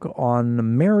have a book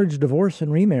on marriage, divorce,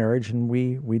 and remarriage, and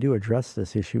we do address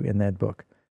this issue in that book.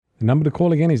 The number to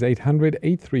call again is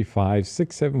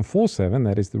 800-835-6747.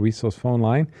 That is the resource phone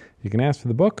line. You can ask for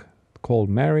the book called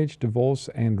Marriage, Divorce,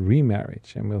 and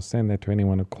Remarriage, and we'll send that to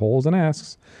anyone who calls and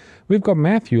asks. We've got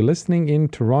Matthew listening in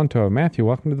Toronto. Matthew,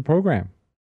 welcome to the program.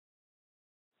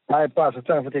 Hi, Pastor.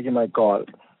 Thanks for taking my call.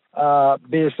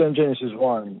 Based on Genesis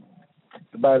 1,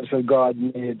 the Bible says God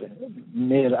made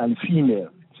male and female.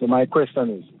 So my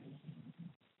question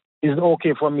is it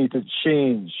okay for me to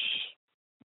change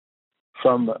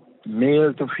from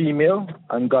male to female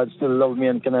and God still love me,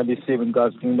 and can I be saved in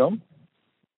God's kingdom?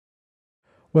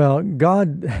 Well,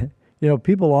 God,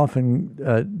 people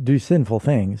often do sinful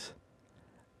things,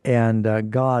 and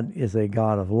God is a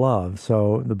God of love.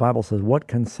 So the Bible says, what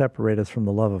can separate us from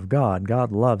the love of God?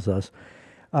 God loves us.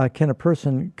 Can a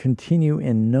person continue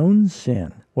in known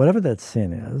sin, whatever that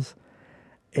sin is,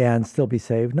 and still be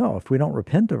saved? No. If we don't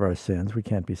repent of our sins, we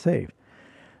can't be saved.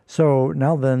 So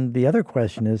now then, the other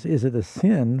question is it a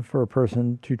sin for a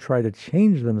person to try to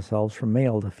change themselves from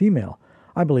male to female?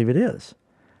 I believe it is.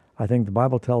 I think the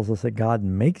Bible tells us that God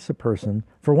makes a person,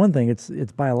 for one thing,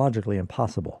 it's biologically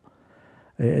impossible.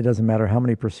 It doesn't matter how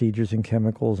many procedures and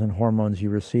chemicals and hormones you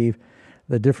receive.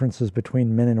 The differences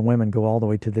between men and women go all the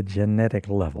way to the genetic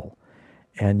level.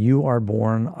 And you are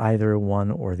born either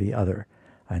one or the other.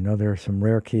 I know there are some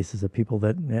rare cases of people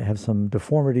that have some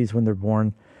deformities when they're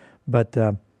born, but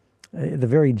the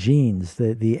very genes,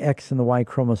 the X and the Y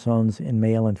chromosomes in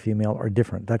male and female are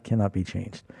different. That cannot be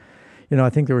changed. I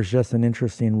think there was just an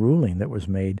interesting ruling that was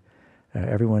made.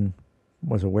 Everyone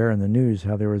was aware in the news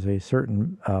how there was a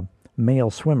certain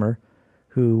male swimmer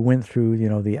who went through,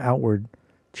 the outward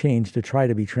change to try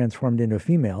to be transformed into a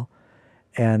female.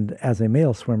 And as a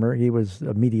male swimmer, he was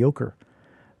mediocre.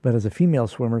 But as a female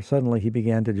swimmer, suddenly he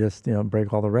began to just,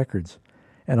 break all the records.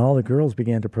 And all the girls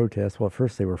began to protest. Well, at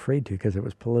first they were afraid to because it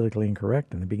was politically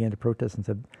incorrect. And they began to protest and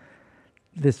said,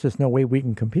 there's just no way we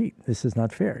can compete. This is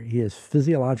not fair. He is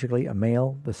physiologically a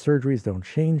male. The surgeries don't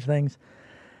change things.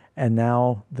 And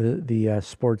now the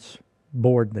sports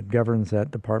board that governs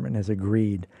that department has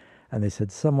agreed. And they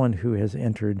said someone who has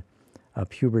entered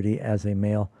puberty as a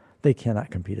male, they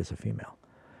cannot compete as a female.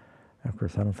 Of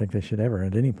course, I don't think they should ever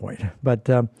at any point. But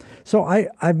so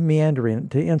I'm meandering.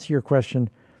 To answer your question,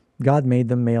 God made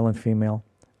them male and female.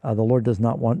 The Lord does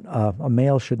not want, a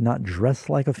male should not dress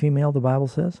like a female, the Bible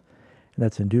says. And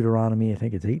that's in Deuteronomy, I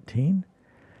think it's 18.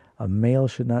 A male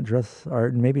should not dress, or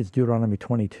maybe it's Deuteronomy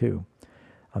 22.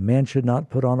 A man should not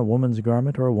put on a woman's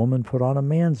garment, or a woman put on a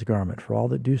man's garment, for all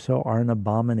that do so are an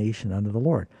abomination unto the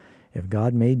Lord. If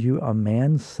God made you a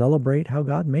man, celebrate how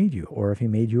God made you. Or if he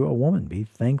made you a woman, be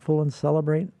thankful and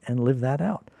celebrate and live that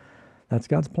out. That's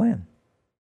God's plan.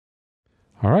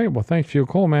 All right. Well, thanks for your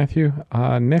call, Matthew.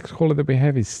 Next caller that we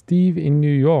have is Steve in New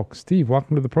York. Steve,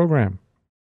 welcome to the program.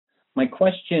 My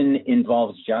question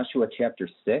involves Joshua chapter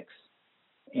 6.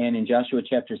 And in Joshua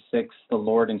chapter 6, the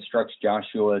Lord instructs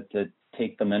Joshua to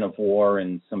take the men of war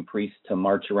and some priests to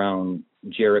march around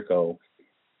Jericho.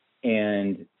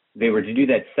 And they were to do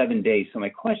that 7 days. So my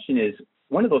question is,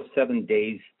 one of those 7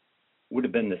 days would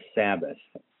have been the Sabbath.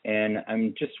 And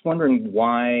I'm just wondering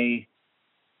why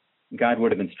God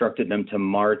would have instructed them to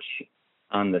march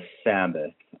on the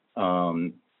Sabbath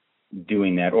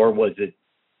doing that. Or was it,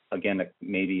 again,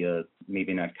 maybe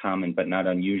not common, but not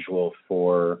unusual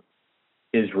for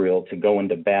Israel to go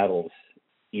into battles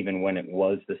even when it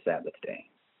was the Sabbath day?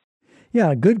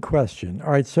 Yeah, good question.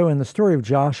 All right, so in the story of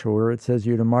Joshua, it says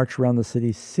you're to march around the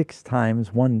city 6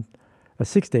 days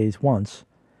once,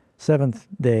 seventh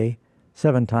day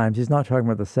 7 times. He's not talking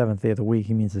about the 7th day of the week.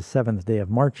 He means the 7th day of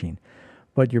marching.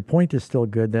 But your point is still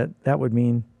good, that would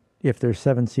mean if there's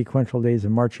 7 sequential days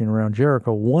of marching around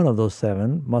Jericho, one of those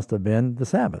 7 must have been the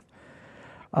Sabbath.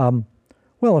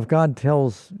 Well, if God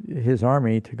tells his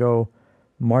army to go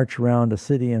march around a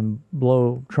city and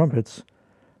blow trumpets,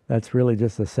 that's really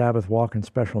just a Sabbath walk and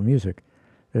special music.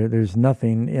 There's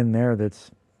nothing in there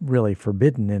that's really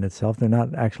forbidden in itself. They're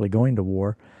not actually going to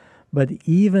war. But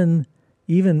even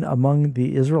among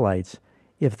the Israelites,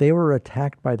 if they were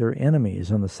attacked by their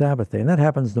enemies on the Sabbath day, and that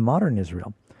happens to modern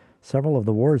Israel, several of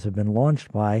the wars have been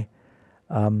launched by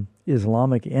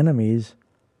Islamic enemies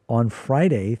on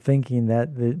Friday, thinking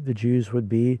that the Jews would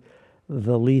be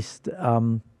the least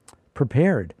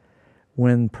prepared.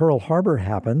 When Pearl Harbor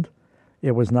happened,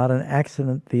 it was not an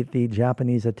accident that the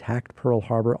Japanese attacked Pearl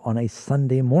Harbor on a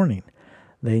Sunday morning.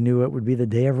 They knew it would be the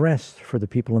day of rest for the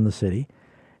people in the city,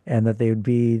 and that they would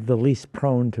be the least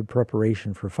prone to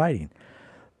preparation for fighting.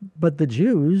 But the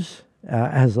Jews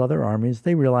as other armies,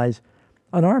 they realize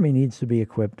an army needs to be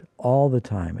equipped all the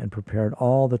time and prepared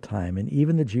all the time. And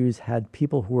even the Jews had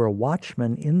people who were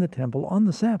watchmen in the temple on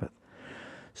the Sabbath.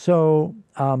 So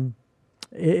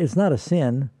it's not a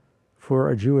sin for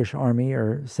a Jewish army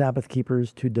or Sabbath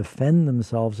keepers to defend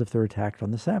themselves if they're attacked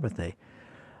on the Sabbath day.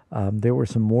 There were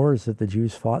some wars that the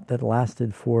Jews fought that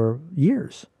lasted for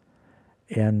years.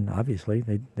 And obviously,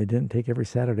 they didn't take every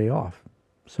Saturday off.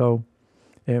 So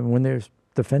when they're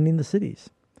defending the cities.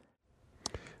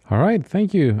 All right,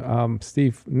 thank you,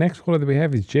 Steve. Next caller that we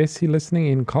have is Jesse, listening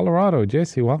in Colorado.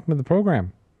 Jesse, welcome to the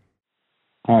program.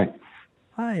 Hi.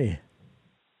 Hi.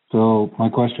 So my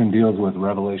question deals with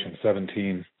Revelation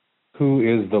 17. Who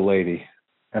is the lady?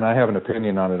 And I have an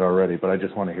opinion on it already, but I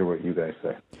just want to hear what you guys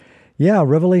say. Yeah,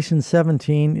 Revelation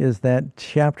 17 is that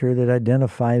chapter that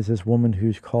identifies this woman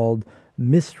who's called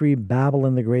Mystery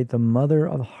Babylon the Great, the mother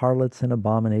of harlots and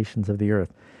abominations of the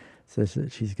earth. It says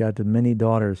that she's got many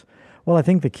daughters. Well, I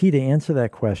think the key to answer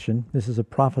that question, this is a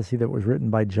prophecy that was written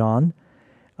by John.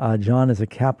 John is a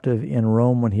captive in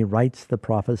Rome when he writes the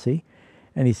prophecy.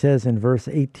 And he says in verse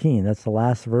 18, that's the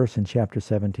last verse in chapter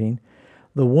 17,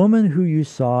 "The woman who you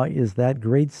saw is that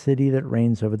great city that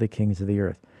reigns over the kings of the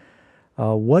earth."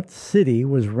 What city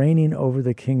was reigning over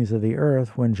the kings of the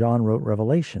earth when John wrote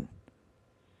Revelation?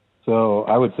 So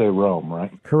I would say Rome,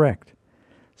 right? Correct.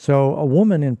 So a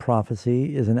woman in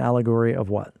prophecy is an allegory of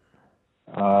what?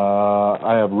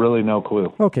 I have really no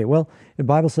clue. Okay, well, the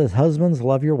Bible says, "Husbands,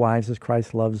 love your wives as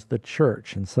Christ loves the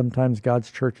church." And sometimes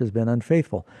God's church has been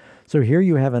unfaithful. So here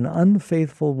you have an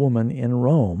unfaithful woman in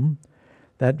Rome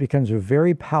that becomes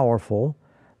very powerful,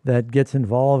 that gets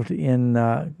involved in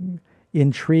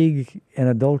intrigue and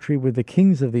adultery with the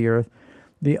kings of the earth.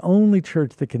 The only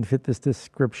church that can fit this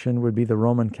description would be the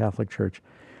Roman Catholic Church.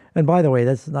 And by the way,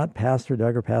 that's not Pastor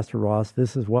Doug or Pastor Ross.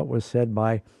 This is what was said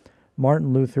by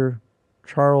Martin Luther,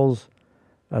 Charles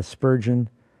Spurgeon,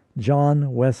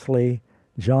 John Wesley,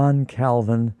 John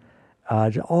Calvin,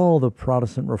 all the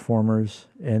Protestant reformers,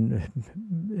 and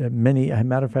many, as a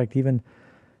matter of fact, even,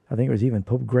 I think it was even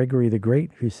Pope Gregory the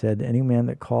Great who said, any man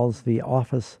that calls the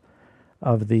office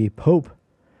of the Pope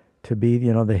to be,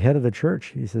 the head of the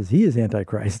church, he says he is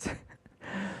Antichrist.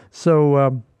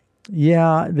 So,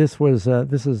 this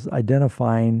is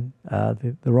identifying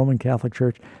the Roman Catholic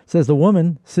Church. It says the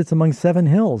woman sits among 7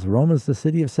 hills. Rome is the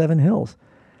city of 7 hills.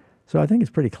 So I think it's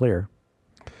pretty clear.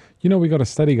 We got a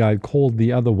study guide called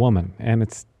The Other Woman, and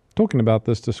it's talking about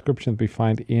this description that we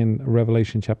find in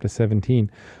Revelation chapter 17.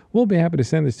 We'll be happy to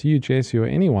send this to you, Jesse, or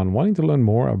anyone wanting to learn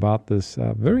more about this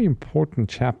very important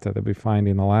chapter that we find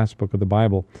in the last book of the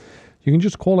Bible. You can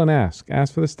just call and ask.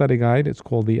 Ask for the study guide. It's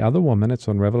called The Other Woman. It's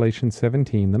on Revelation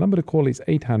 17. The number to call is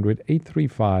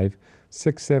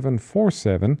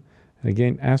 800-835-6747. And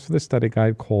again, ask for the study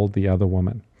guide called The Other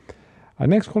Woman. Our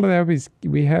next caller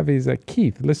we have is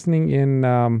Keith, listening in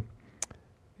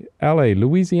L.A.,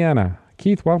 Louisiana.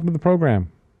 Keith, welcome to the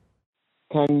program.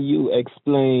 Can you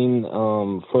explain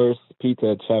 1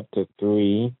 Peter chapter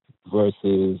 3,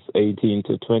 verses 18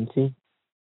 to 20?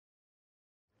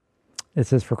 It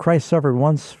says, "For Christ suffered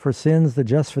once for sins, the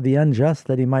just for the unjust,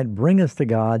 that he might bring us to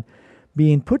God,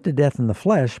 being put to death in the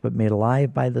flesh, but made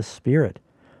alive by the Spirit."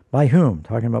 By whom?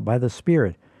 Talking about by the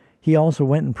Spirit. "He also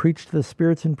went and preached to the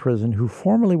spirits in prison, who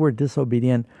formerly were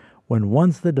disobedient, when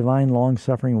once the divine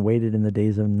long-suffering waited in the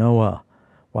days of Noah,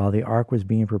 while the ark was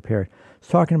being prepared." It's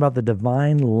talking about the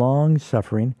divine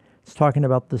long-suffering. It's talking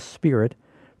about the Spirit.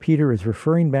 Peter is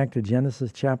referring back to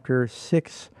Genesis chapter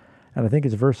 6, and I think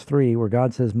it's verse 3, where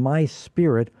God says, "My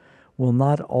Spirit will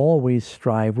not always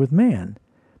strive with man,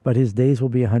 but his days will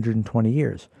be 120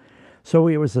 years. So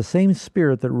it was the same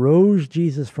Spirit that rose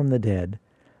Jesus from the dead.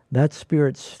 That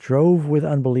Spirit strove with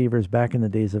unbelievers back in the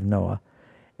days of Noah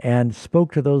and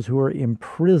spoke to those who were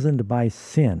imprisoned by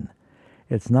sin.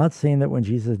 It's not saying that when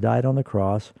Jesus died on the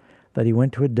cross that he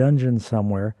went to a dungeon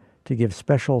somewhere to give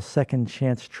special second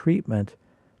chance treatment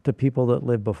to people that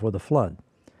lived before the flood.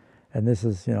 And this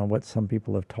is, what some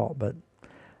people have taught, but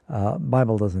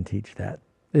Bible doesn't teach that.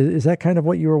 Is that kind of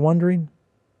what you were wondering?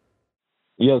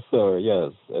 Yes, sir.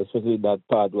 Yes, especially that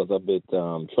part was a bit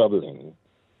troubling.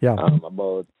 Yeah.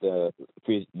 About the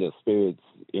spirits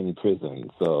in prison.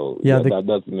 So that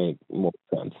does make more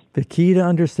sense. The key to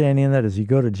understanding that is you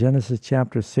go to Genesis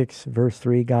chapter 6, verse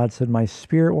 3. God said, "My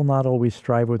Spirit will not always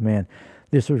strive with man."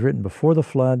 This was written before the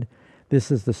flood.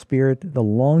 This is the Spirit, the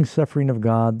long-suffering of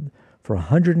God. For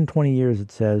 120 years,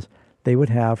 it says, they would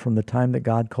have from the time that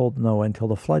God called Noah until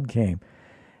the flood came.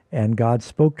 And God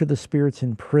spoke to the spirits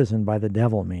in prison by the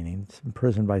devil, meaning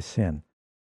imprisoned by sin.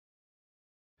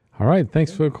 All right,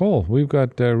 thanks for the call. We've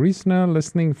got Risna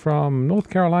listening from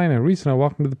North Carolina. Risna,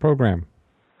 welcome to the program.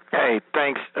 Hey,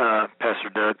 thanks, Pastor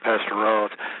Doug, Pastor Ross.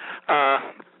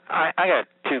 I got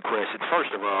two questions.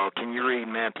 First of all, can you read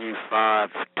Matthew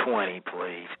 5:20,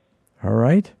 please? All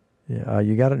right.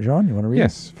 You got it, John? You want to read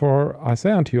Yes. it? For I say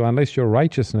unto you, unless your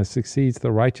righteousness exceeds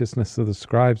the righteousness of the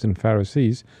scribes and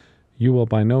Pharisees, you will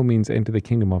by no means enter the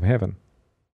kingdom of heaven.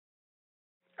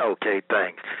 Okay,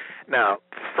 thanks. Now,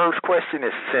 first question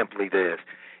is simply this.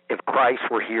 If Christ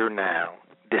were here now,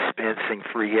 dispensing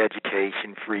free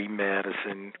education, free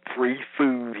medicine, free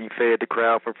food, he fed the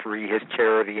crowd for free, his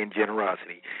charity and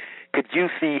generosity, could you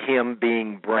see him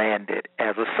being branded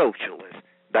as a socialist?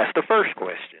 That's the first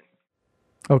question.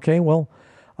 Okay, well,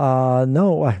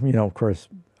 no, of course,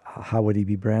 how would he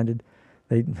be branded?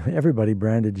 Everybody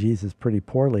branded Jesus pretty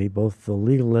poorly. Both the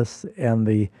legalists and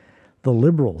the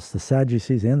liberals, the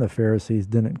Sadducees and the Pharisees,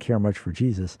 didn't care much for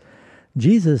Jesus.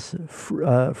 Jesus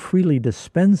freely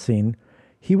dispensing,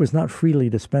 he was not freely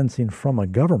dispensing from a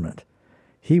government.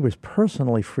 He was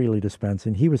personally freely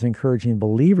dispensing. He was encouraging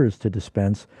believers to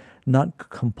dispense, not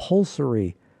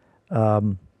compulsory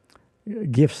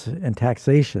gifts and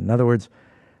taxation. In other words,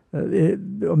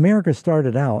 America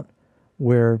started out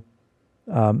where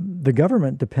the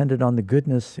government depended on the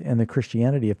goodness and the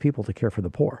Christianity of people to care for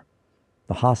the poor.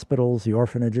 The hospitals, the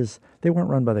orphanages, they weren't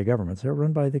run by the governments. They were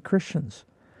run by the Christians.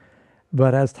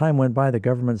 But as time went by, the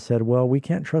government said, well, we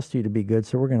can't trust you to be good,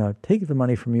 so we're going to take the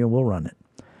money from you and we'll run it.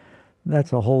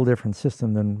 That's a whole different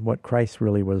system than what Christ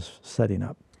really was setting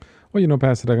up. Well,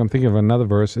 Pastor Doug, I'm thinking of another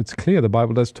verse. It's clear the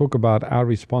Bible does talk about our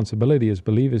responsibility as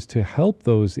believers to help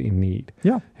those in need.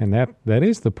 Yeah. And that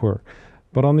is the poor.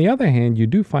 But on the other hand, you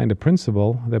do find a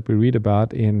principle that we read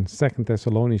about in 2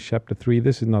 Thessalonians chapter 3.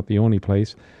 This is not the only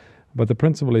place, but the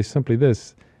principle is simply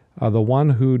this. The one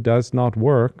who does not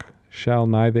work shall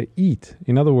neither eat.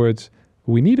 In other words,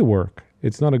 we need to work.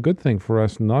 It's not a good thing for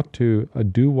us not to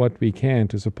do what we can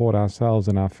to support ourselves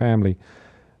and our family.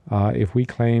 If we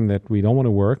claim that we don't want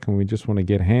to work and we just want to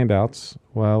get handouts,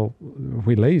 well,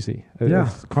 we're lazy. Yeah.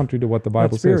 It's contrary to what the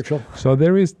Bible That's says. spiritual. So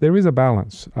there is a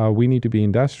balance. We need to be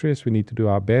industrious. We need to do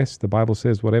our best. The Bible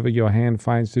says whatever your hand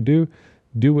finds to do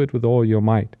it with all your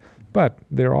might. But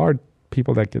there are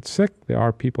people that get sick. There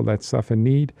are people that suffer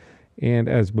need. And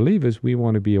as believers, we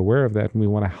want to be aware of that and we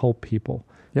want to help people.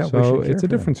 Yeah, so it's a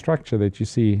different structure that you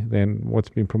see than what's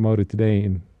being promoted today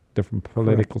in different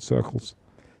political circles.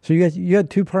 So you had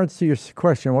two parts to your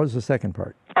question. What was the second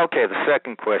part? Okay, the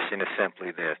second question is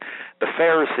simply this. The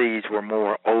Pharisees were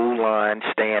more old line,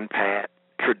 stand pat,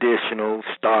 traditional,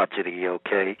 stodgy,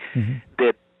 okay? Mm-hmm.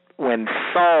 That when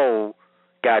Saul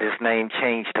got his name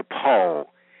changed to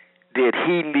Paul, did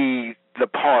he leave the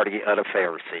party of the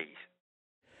Pharisees?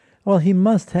 Well, he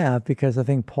must have, because I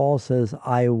think Paul says,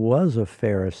 I was a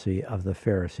Pharisee of the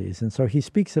Pharisees. And so he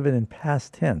speaks of it in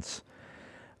past tense.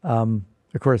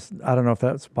 Of course, I don't know if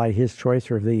that's by his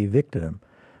choice or if they evicted him,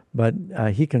 but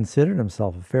he considered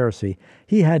himself a Pharisee.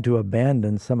 He had to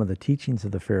abandon some of the teachings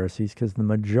of the Pharisees because the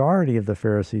majority of the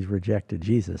Pharisees rejected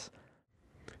Jesus.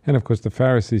 And of course, the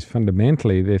Pharisees,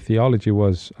 fundamentally, their theology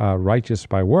was righteous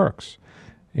by works.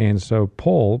 And so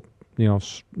Paul,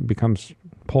 becomes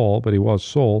Paul, but he was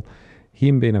Saul.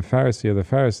 Him being a Pharisee of the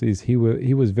Pharisees, he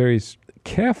was very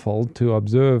careful to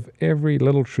observe every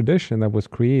little tradition that was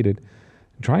created,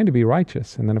 trying to be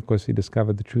righteous. And then, of course, he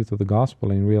discovered the truth of the gospel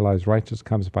and realized righteousness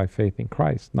comes by faith in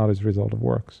Christ, not as a result of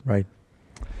works. Right.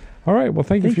 All right. Well,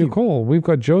 thank you for your call. We've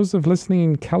got Joseph listening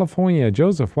in California.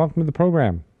 Joseph, welcome to the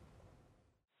program.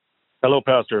 Hello,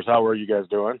 pastors. How are you guys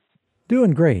doing?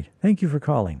 Doing great. Thank you for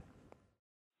calling.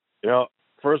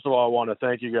 First of all, I want to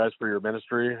thank you guys for your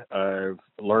ministry. I've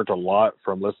learned a lot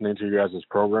from listening to you guys'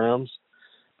 programs.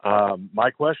 My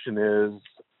question is,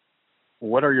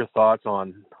 what are your thoughts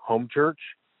on home church?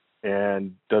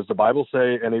 And does the Bible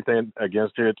say anything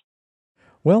against it?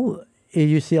 Well,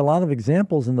 you see a lot of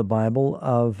examples in the Bible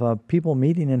of people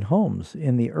meeting in homes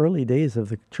in the early days of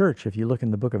the church. If you look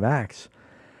in the book of Acts,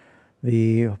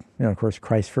 of course,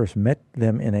 Christ first met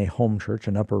them in a home church,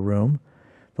 an upper room.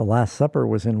 The Last Supper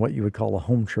was in what you would call a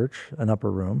home church, an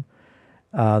upper room.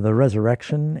 The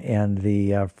resurrection and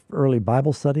the early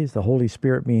Bible studies, the Holy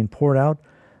Spirit being poured out,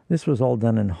 this was all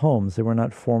done in homes. They were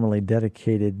not formally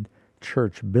dedicated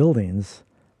church buildings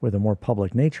with a more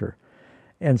public nature.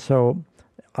 And so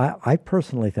I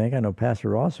personally think, I know Pastor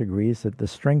Ross agrees, that the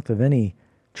strength of any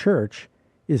church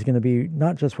is going to be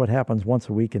not just what happens once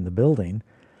a week in the building,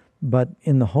 but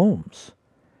in the homes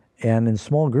and in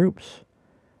small groups.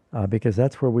 Because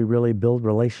that's where we really build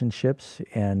relationships,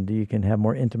 and you can have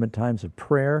more intimate times of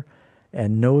prayer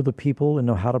and know the people and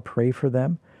know how to pray for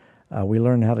them. We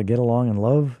learn how to get along and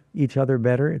love each other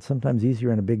better. It's sometimes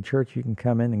easier in a big church. You can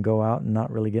come in and go out and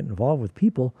not really get involved with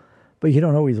people, but you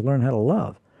don't always learn how to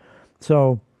love.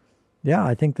 So, yeah,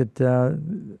 I think that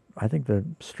the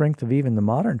strength of even the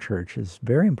modern church is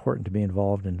very important to be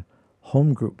involved in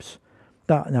home groups.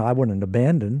 Now, I wouldn't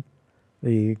abandon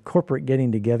the corporate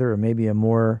getting together or maybe a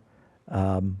more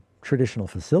traditional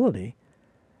facility,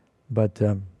 but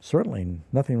certainly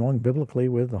nothing wrong biblically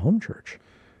with the home church.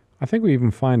 I think we even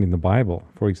find in the Bible,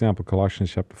 for example, Colossians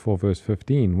chapter 4, verse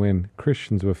 15, when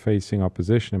Christians were facing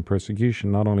opposition and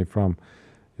persecution, not only from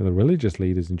the religious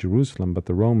leaders in Jerusalem, but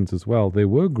the Romans as well, there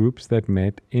were groups that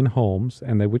met in homes,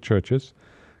 and they were churches.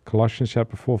 Colossians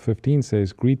chapter 4:15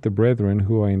 says, "Greet the brethren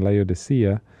who are in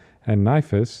Laodicea and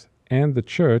Nymphas, and the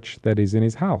church that is in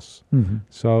his house." Mm-hmm.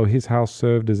 So his house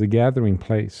served as a gathering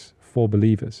place for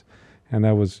believers. And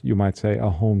that was, you might say, a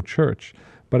home church.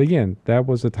 But again, that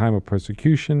was a time of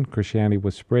persecution. Christianity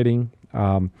was spreading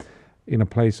in a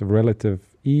place of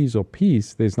relative ease or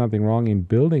peace. There's nothing wrong in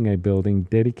building a building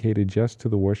dedicated just to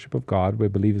the worship of God, where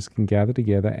believers can gather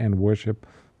together and worship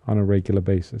on a regular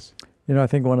basis. You know, I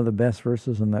think one of the best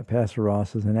verses in that, Pastor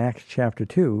Ross, is in Acts chapter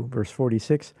 2, verse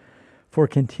 46. "For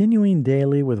continuing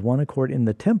daily with one accord in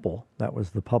the temple," that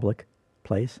was the public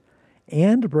place,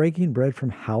 "and breaking bread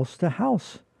from house to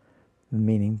house,"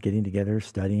 meaning getting together,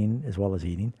 studying, as well as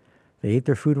eating. "They ate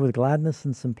their food with gladness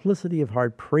and simplicity of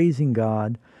heart, praising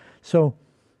God." So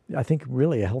I think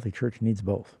really a healthy church needs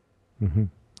both. Mm-hmm.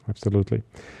 Absolutely.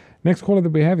 Next caller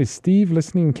that we have is Steve,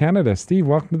 listening in Canada. Steve,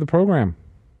 welcome to the program.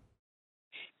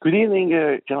 Good evening,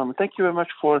 gentlemen. Thank you very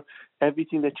much for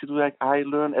everything that you do. Like I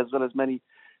learn, as well as many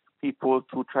people,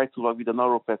 to try to walk with the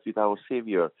narrow path with our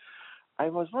Savior. I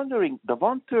was wondering, the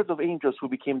 1/3 of angels who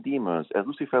became demons, as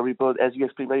Lucifer rebelled, as you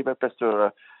explained very well,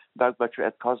 Pastor Doug Batchelor,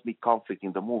 at cosmic conflict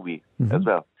in the movie as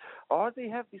well. Or they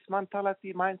have this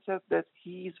mentality, mindset that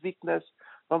his weakness,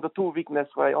 number two weakness,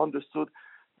 I understood,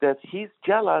 that he's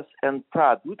jealous and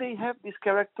proud. Do they have this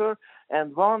character?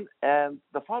 And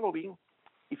the following,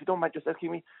 if you don't mind just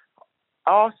asking me,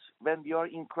 us, when we are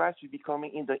in Christ, we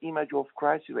becoming in the image of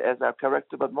Christ as our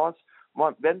character. But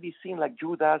when we seen like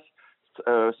Judas,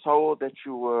 Saul that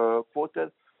you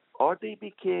quoted, or they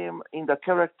became in the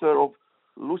character of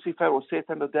Lucifer or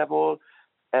Satan, the devil,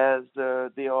 as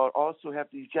they are also have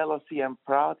this jealousy and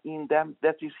pride in them.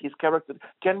 That is his character.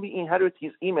 Can we inherit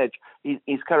his image,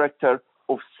 his character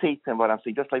of Satan, what I'm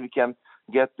saying, just like we can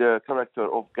get the character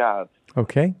of God?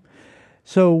 Okay.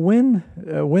 So when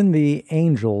the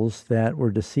angels that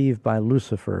were deceived by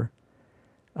Lucifer,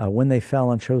 when they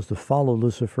fell and chose to follow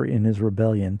Lucifer in his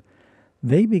rebellion,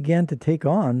 they began to take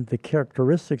on the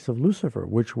characteristics of Lucifer,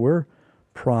 which were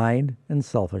pride and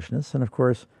selfishness. And of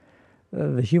course,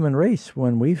 the human race,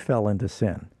 when we fell into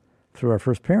sin through our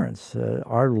first parents,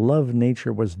 our love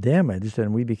nature was damaged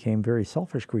and we became very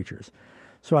selfish creatures.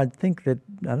 So I think that,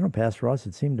 I don't know, Pastor Ross,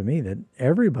 it seemed to me that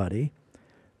everybody,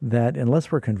 that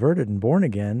unless we're converted and born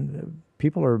again,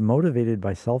 people are motivated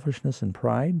by selfishness and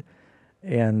pride,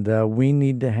 and we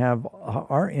need to have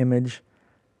our image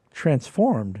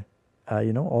transformed.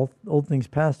 All old things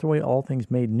passed away, all things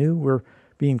made new. We're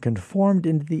being conformed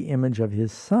into the image of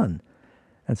his Son.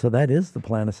 And so that is the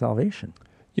plan of salvation.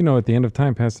 You know, at the end of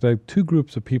time, Pastor Doug, two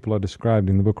groups of people are described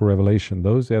in the book of Revelation.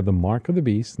 Those that have the mark of the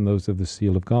beast and those of the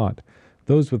seal of God.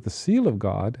 Those with the seal of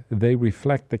God, they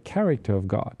reflect the character of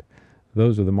God.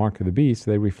 Those with the mark of the beast,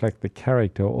 they reflect the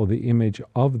character or the image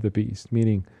of the beast,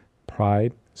 meaning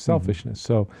pride, selfishness.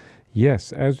 So,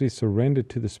 yes, as we surrender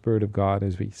to the Spirit of God,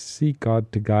 as we seek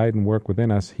God to guide and work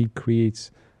within us, he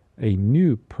creates a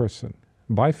new person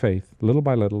by faith, little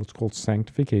by little. It's called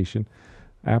sanctification.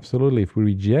 Absolutely. If we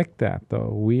reject that, though,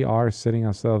 we are setting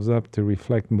ourselves up to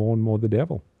reflect more and more the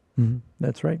devil. Mm-hmm.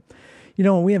 That's right. You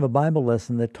know, we have a Bible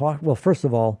lesson that well, first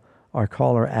of all, our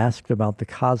caller asked about the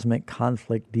Cosmic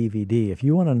Conflict DVD. If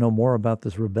you want to know more about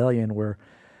this rebellion, where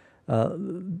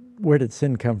did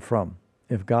sin come from?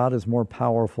 If God is more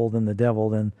powerful than the devil,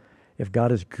 then if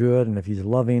God is good and if he's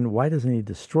loving, why doesn't he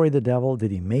destroy the devil?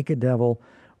 Did he make a devil?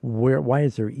 Why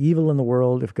is there evil in the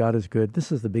world if God is good?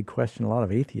 This is the big question a lot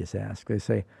of atheists ask. They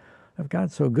say, if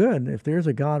God's so good, if there's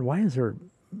a God, why is there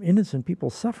innocent people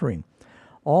suffering?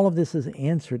 All of this is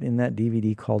answered in that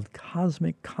DVD called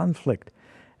Cosmic Conflict.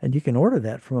 And you can order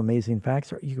that from Amazing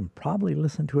Facts, or you can probably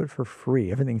listen to it for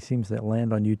free. Everything seems to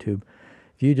land on YouTube.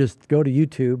 If you just go to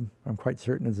YouTube, I'm quite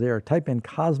certain it's there, type in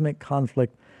Cosmic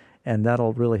Conflict, and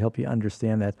that'll really help you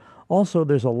understand that. Also,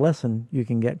 there's a lesson you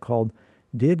can get called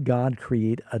Did God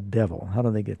Create a Devil? How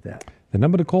do they get that? The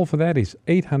number to call for that is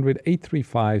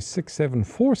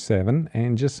 800-835-6747,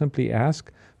 and just simply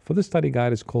ask for the study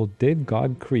guide. It's called Did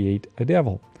God Create a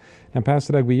Devil? And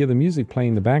Pastor Doug, we hear the music playing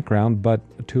in the background, but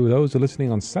to those who are listening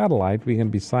on satellite, we're going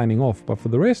to be signing off. But for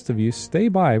the rest of you, stay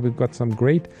by. We've got some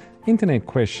great internet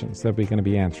questions that we're going to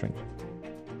be answering.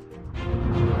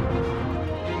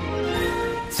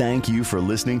 Thank you for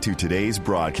listening to today's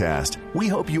broadcast. We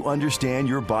hope you understand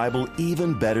your Bible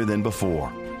even better than before.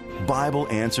 Bible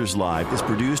Answers Live is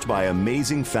produced by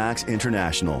Amazing Facts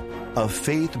International, a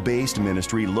faith-based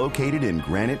ministry located in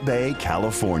Granite Bay,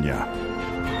 California.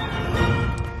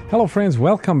 Hello, friends.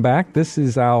 Welcome back. This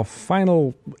is our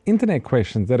final internet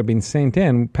questions that have been sent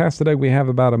in. Pastor Doug, we have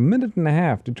about a minute and a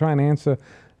half to try and answer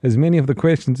as many of the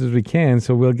questions as we can,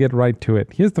 so we'll get right to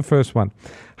it. Here's the first one.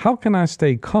 How can I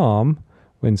stay calm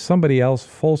when somebody else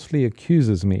falsely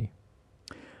accuses me?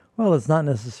 Well, it's not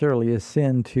necessarily a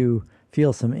sin to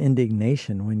feel some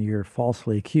indignation when you're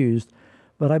falsely accused,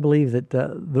 but I believe that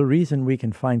the reason we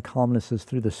can find calmness is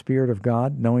through the Spirit of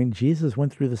God, knowing Jesus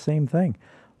went through the same thing.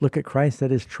 Look at Christ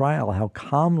at his trial, how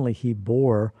calmly he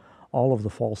bore all of the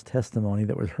false testimony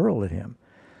that was hurled at him.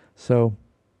 So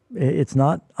it's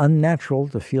not unnatural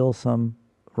to feel some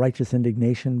righteous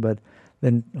indignation, but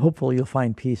then hopefully you'll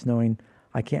find peace knowing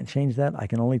I can't change that, I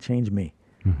can only change me.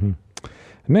 Mm-hmm.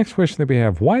 Next question that we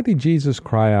have, why did Jesus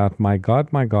cry out, my God,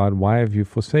 why have you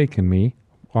forsaken me,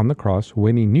 on the cross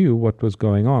when he knew what was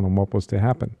going on and what was to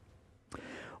happen?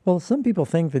 Well, some people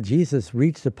think that Jesus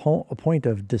reached a point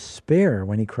of despair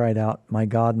when he cried out, my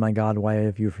God, why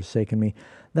have you forsaken me?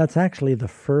 That's actually the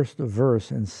first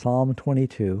verse in Psalm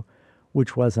 22,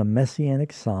 which was a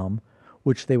messianic psalm,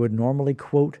 which they would normally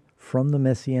quote from the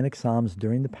messianic psalms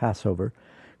during the Passover.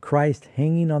 Christ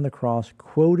hanging on the cross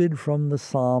quoted from the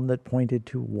psalm that pointed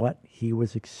to what he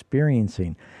was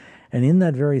experiencing. And in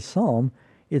that very psalm,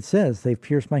 it says, they've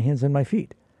pierced my hands and my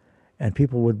feet. And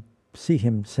people would see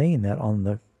him saying that on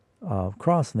the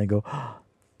cross, and they go, oh,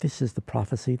 this is the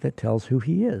prophecy that tells who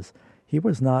he is. He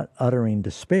was not uttering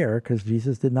despair, because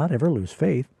Jesus did not ever lose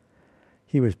faith.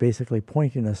 He was basically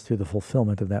pointing us to the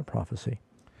fulfillment of that prophecy.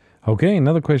 Okay,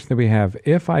 another question that we have.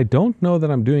 If I don't know that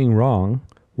I'm doing wrong,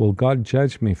 will God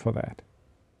judge me for that?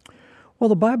 Well,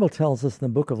 the Bible tells us in the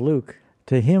book of Luke,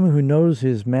 to him who knows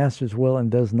his master's will and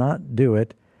does not do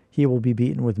it, he will be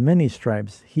beaten with many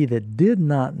stripes. He that did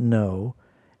not know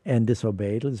and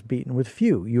disobeyed is beaten with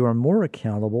few. You are more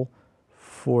accountable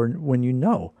for when you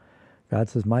know. God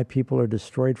says, my people are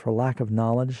destroyed for lack of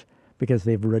knowledge because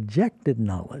they've rejected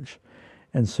knowledge.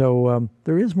 And so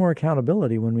there is more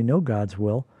accountability when we know God's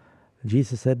will.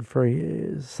 Jesus said, for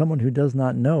someone who does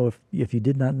not know, if you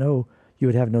did not know, you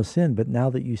would have no sin. But now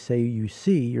that you say you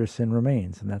see, your sin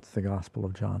remains. And that's the Gospel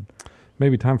of John.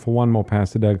 Maybe time for one more,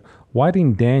 Pastor Doug. Why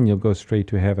didn't Daniel go straight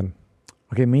to heaven?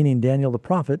 Okay, meaning Daniel the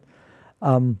prophet.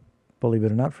 Believe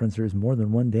it or not, friends, there is more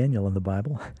than one Daniel in the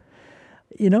Bible.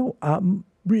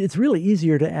 It's really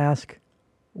easier to ask,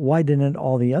 why didn't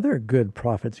all the other good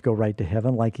prophets go right to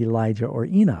heaven like Elijah or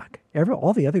Enoch?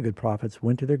 All the other good prophets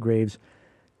went to their graves.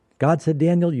 God said,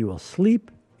 Daniel, you will sleep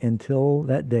until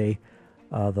that day,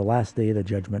 the last day of the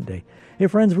judgment day. Hey,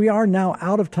 friends, we are now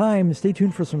out of time. Stay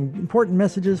tuned for some important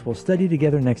messages. We'll study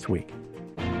together next week.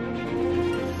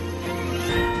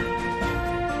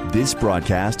 This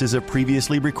broadcast is a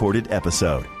previously recorded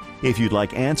episode. If you'd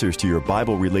like answers to your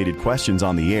Bible-related questions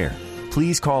on the air,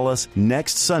 please call us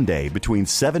next Sunday between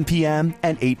 7 p.m.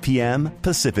 and 8 p.m.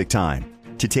 Pacific Time.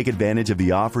 To take advantage of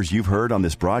the offers you've heard on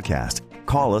this broadcast,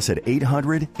 call us at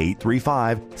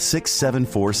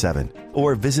 800-835-6747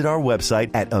 or visit our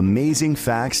website at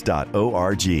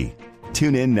amazingfacts.org.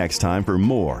 Tune in next time for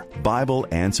more Bible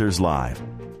Answers Live.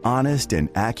 Honest and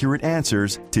accurate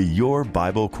answers to your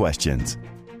Bible questions.